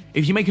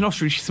 If you make an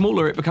ostrich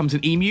smaller, it becomes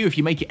an emu. If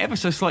you make it ever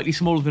so slightly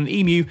smaller than an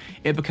emu,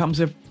 it becomes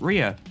a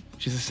Rhea,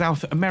 which is a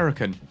South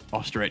American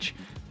ostrich.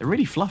 They're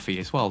really fluffy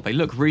as well. They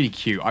look really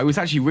cute. I was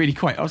actually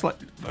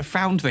I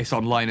found this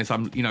online as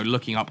I'm,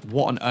 looking up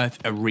what on earth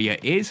a Rhea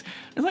is.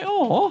 I was like,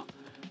 oh.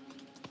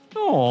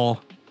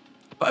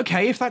 But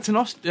okay, if that's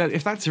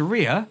a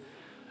Rhea,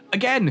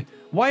 again,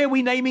 why are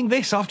we naming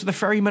this after the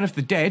ferryman of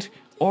the dead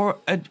or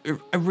a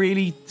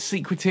really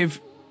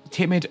secretive,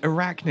 timid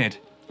arachnid?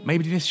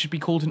 Maybe this should be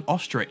called an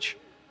ostrich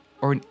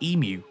or an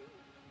emu.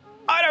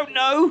 I don't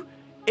know.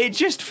 It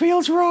just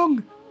feels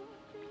wrong.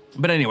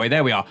 But anyway,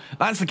 there we are.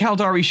 That's the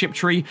Caldari ship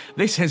tree.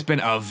 This has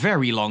been a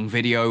very long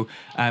video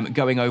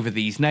going over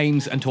these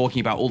names and talking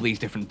about all these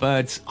different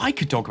birds. I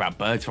could talk about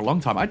birds for a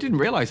long time. I didn't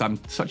realize I'm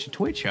such a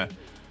twitcher.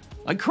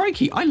 Like,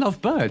 crikey, I love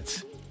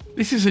birds.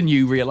 This is a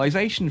new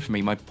realization for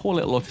me. My poor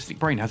little autistic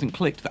brain hasn't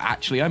clicked that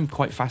actually I'm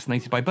quite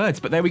fascinated by birds.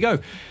 But there we go.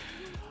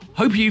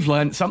 Hope you've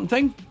learned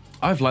something.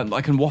 I've learned that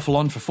I can waffle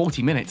on for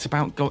 40 minutes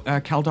about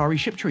Caldari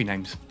ship tree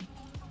names.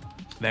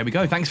 There we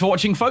go. Thanks for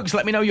watching, folks.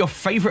 Let me know your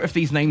favourite of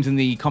these names in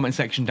the comment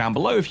section down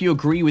below. If you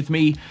agree with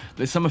me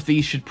that some of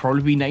these should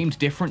probably be named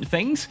different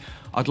things,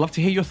 I'd love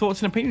to hear your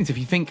thoughts and opinions. If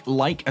you think,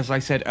 like, as I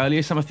said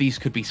earlier, some of these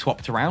could be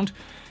swapped around,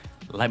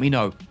 let me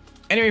know.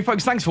 Anyway,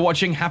 folks, thanks for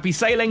watching. Happy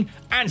sailing,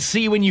 and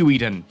see you in New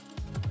Eden.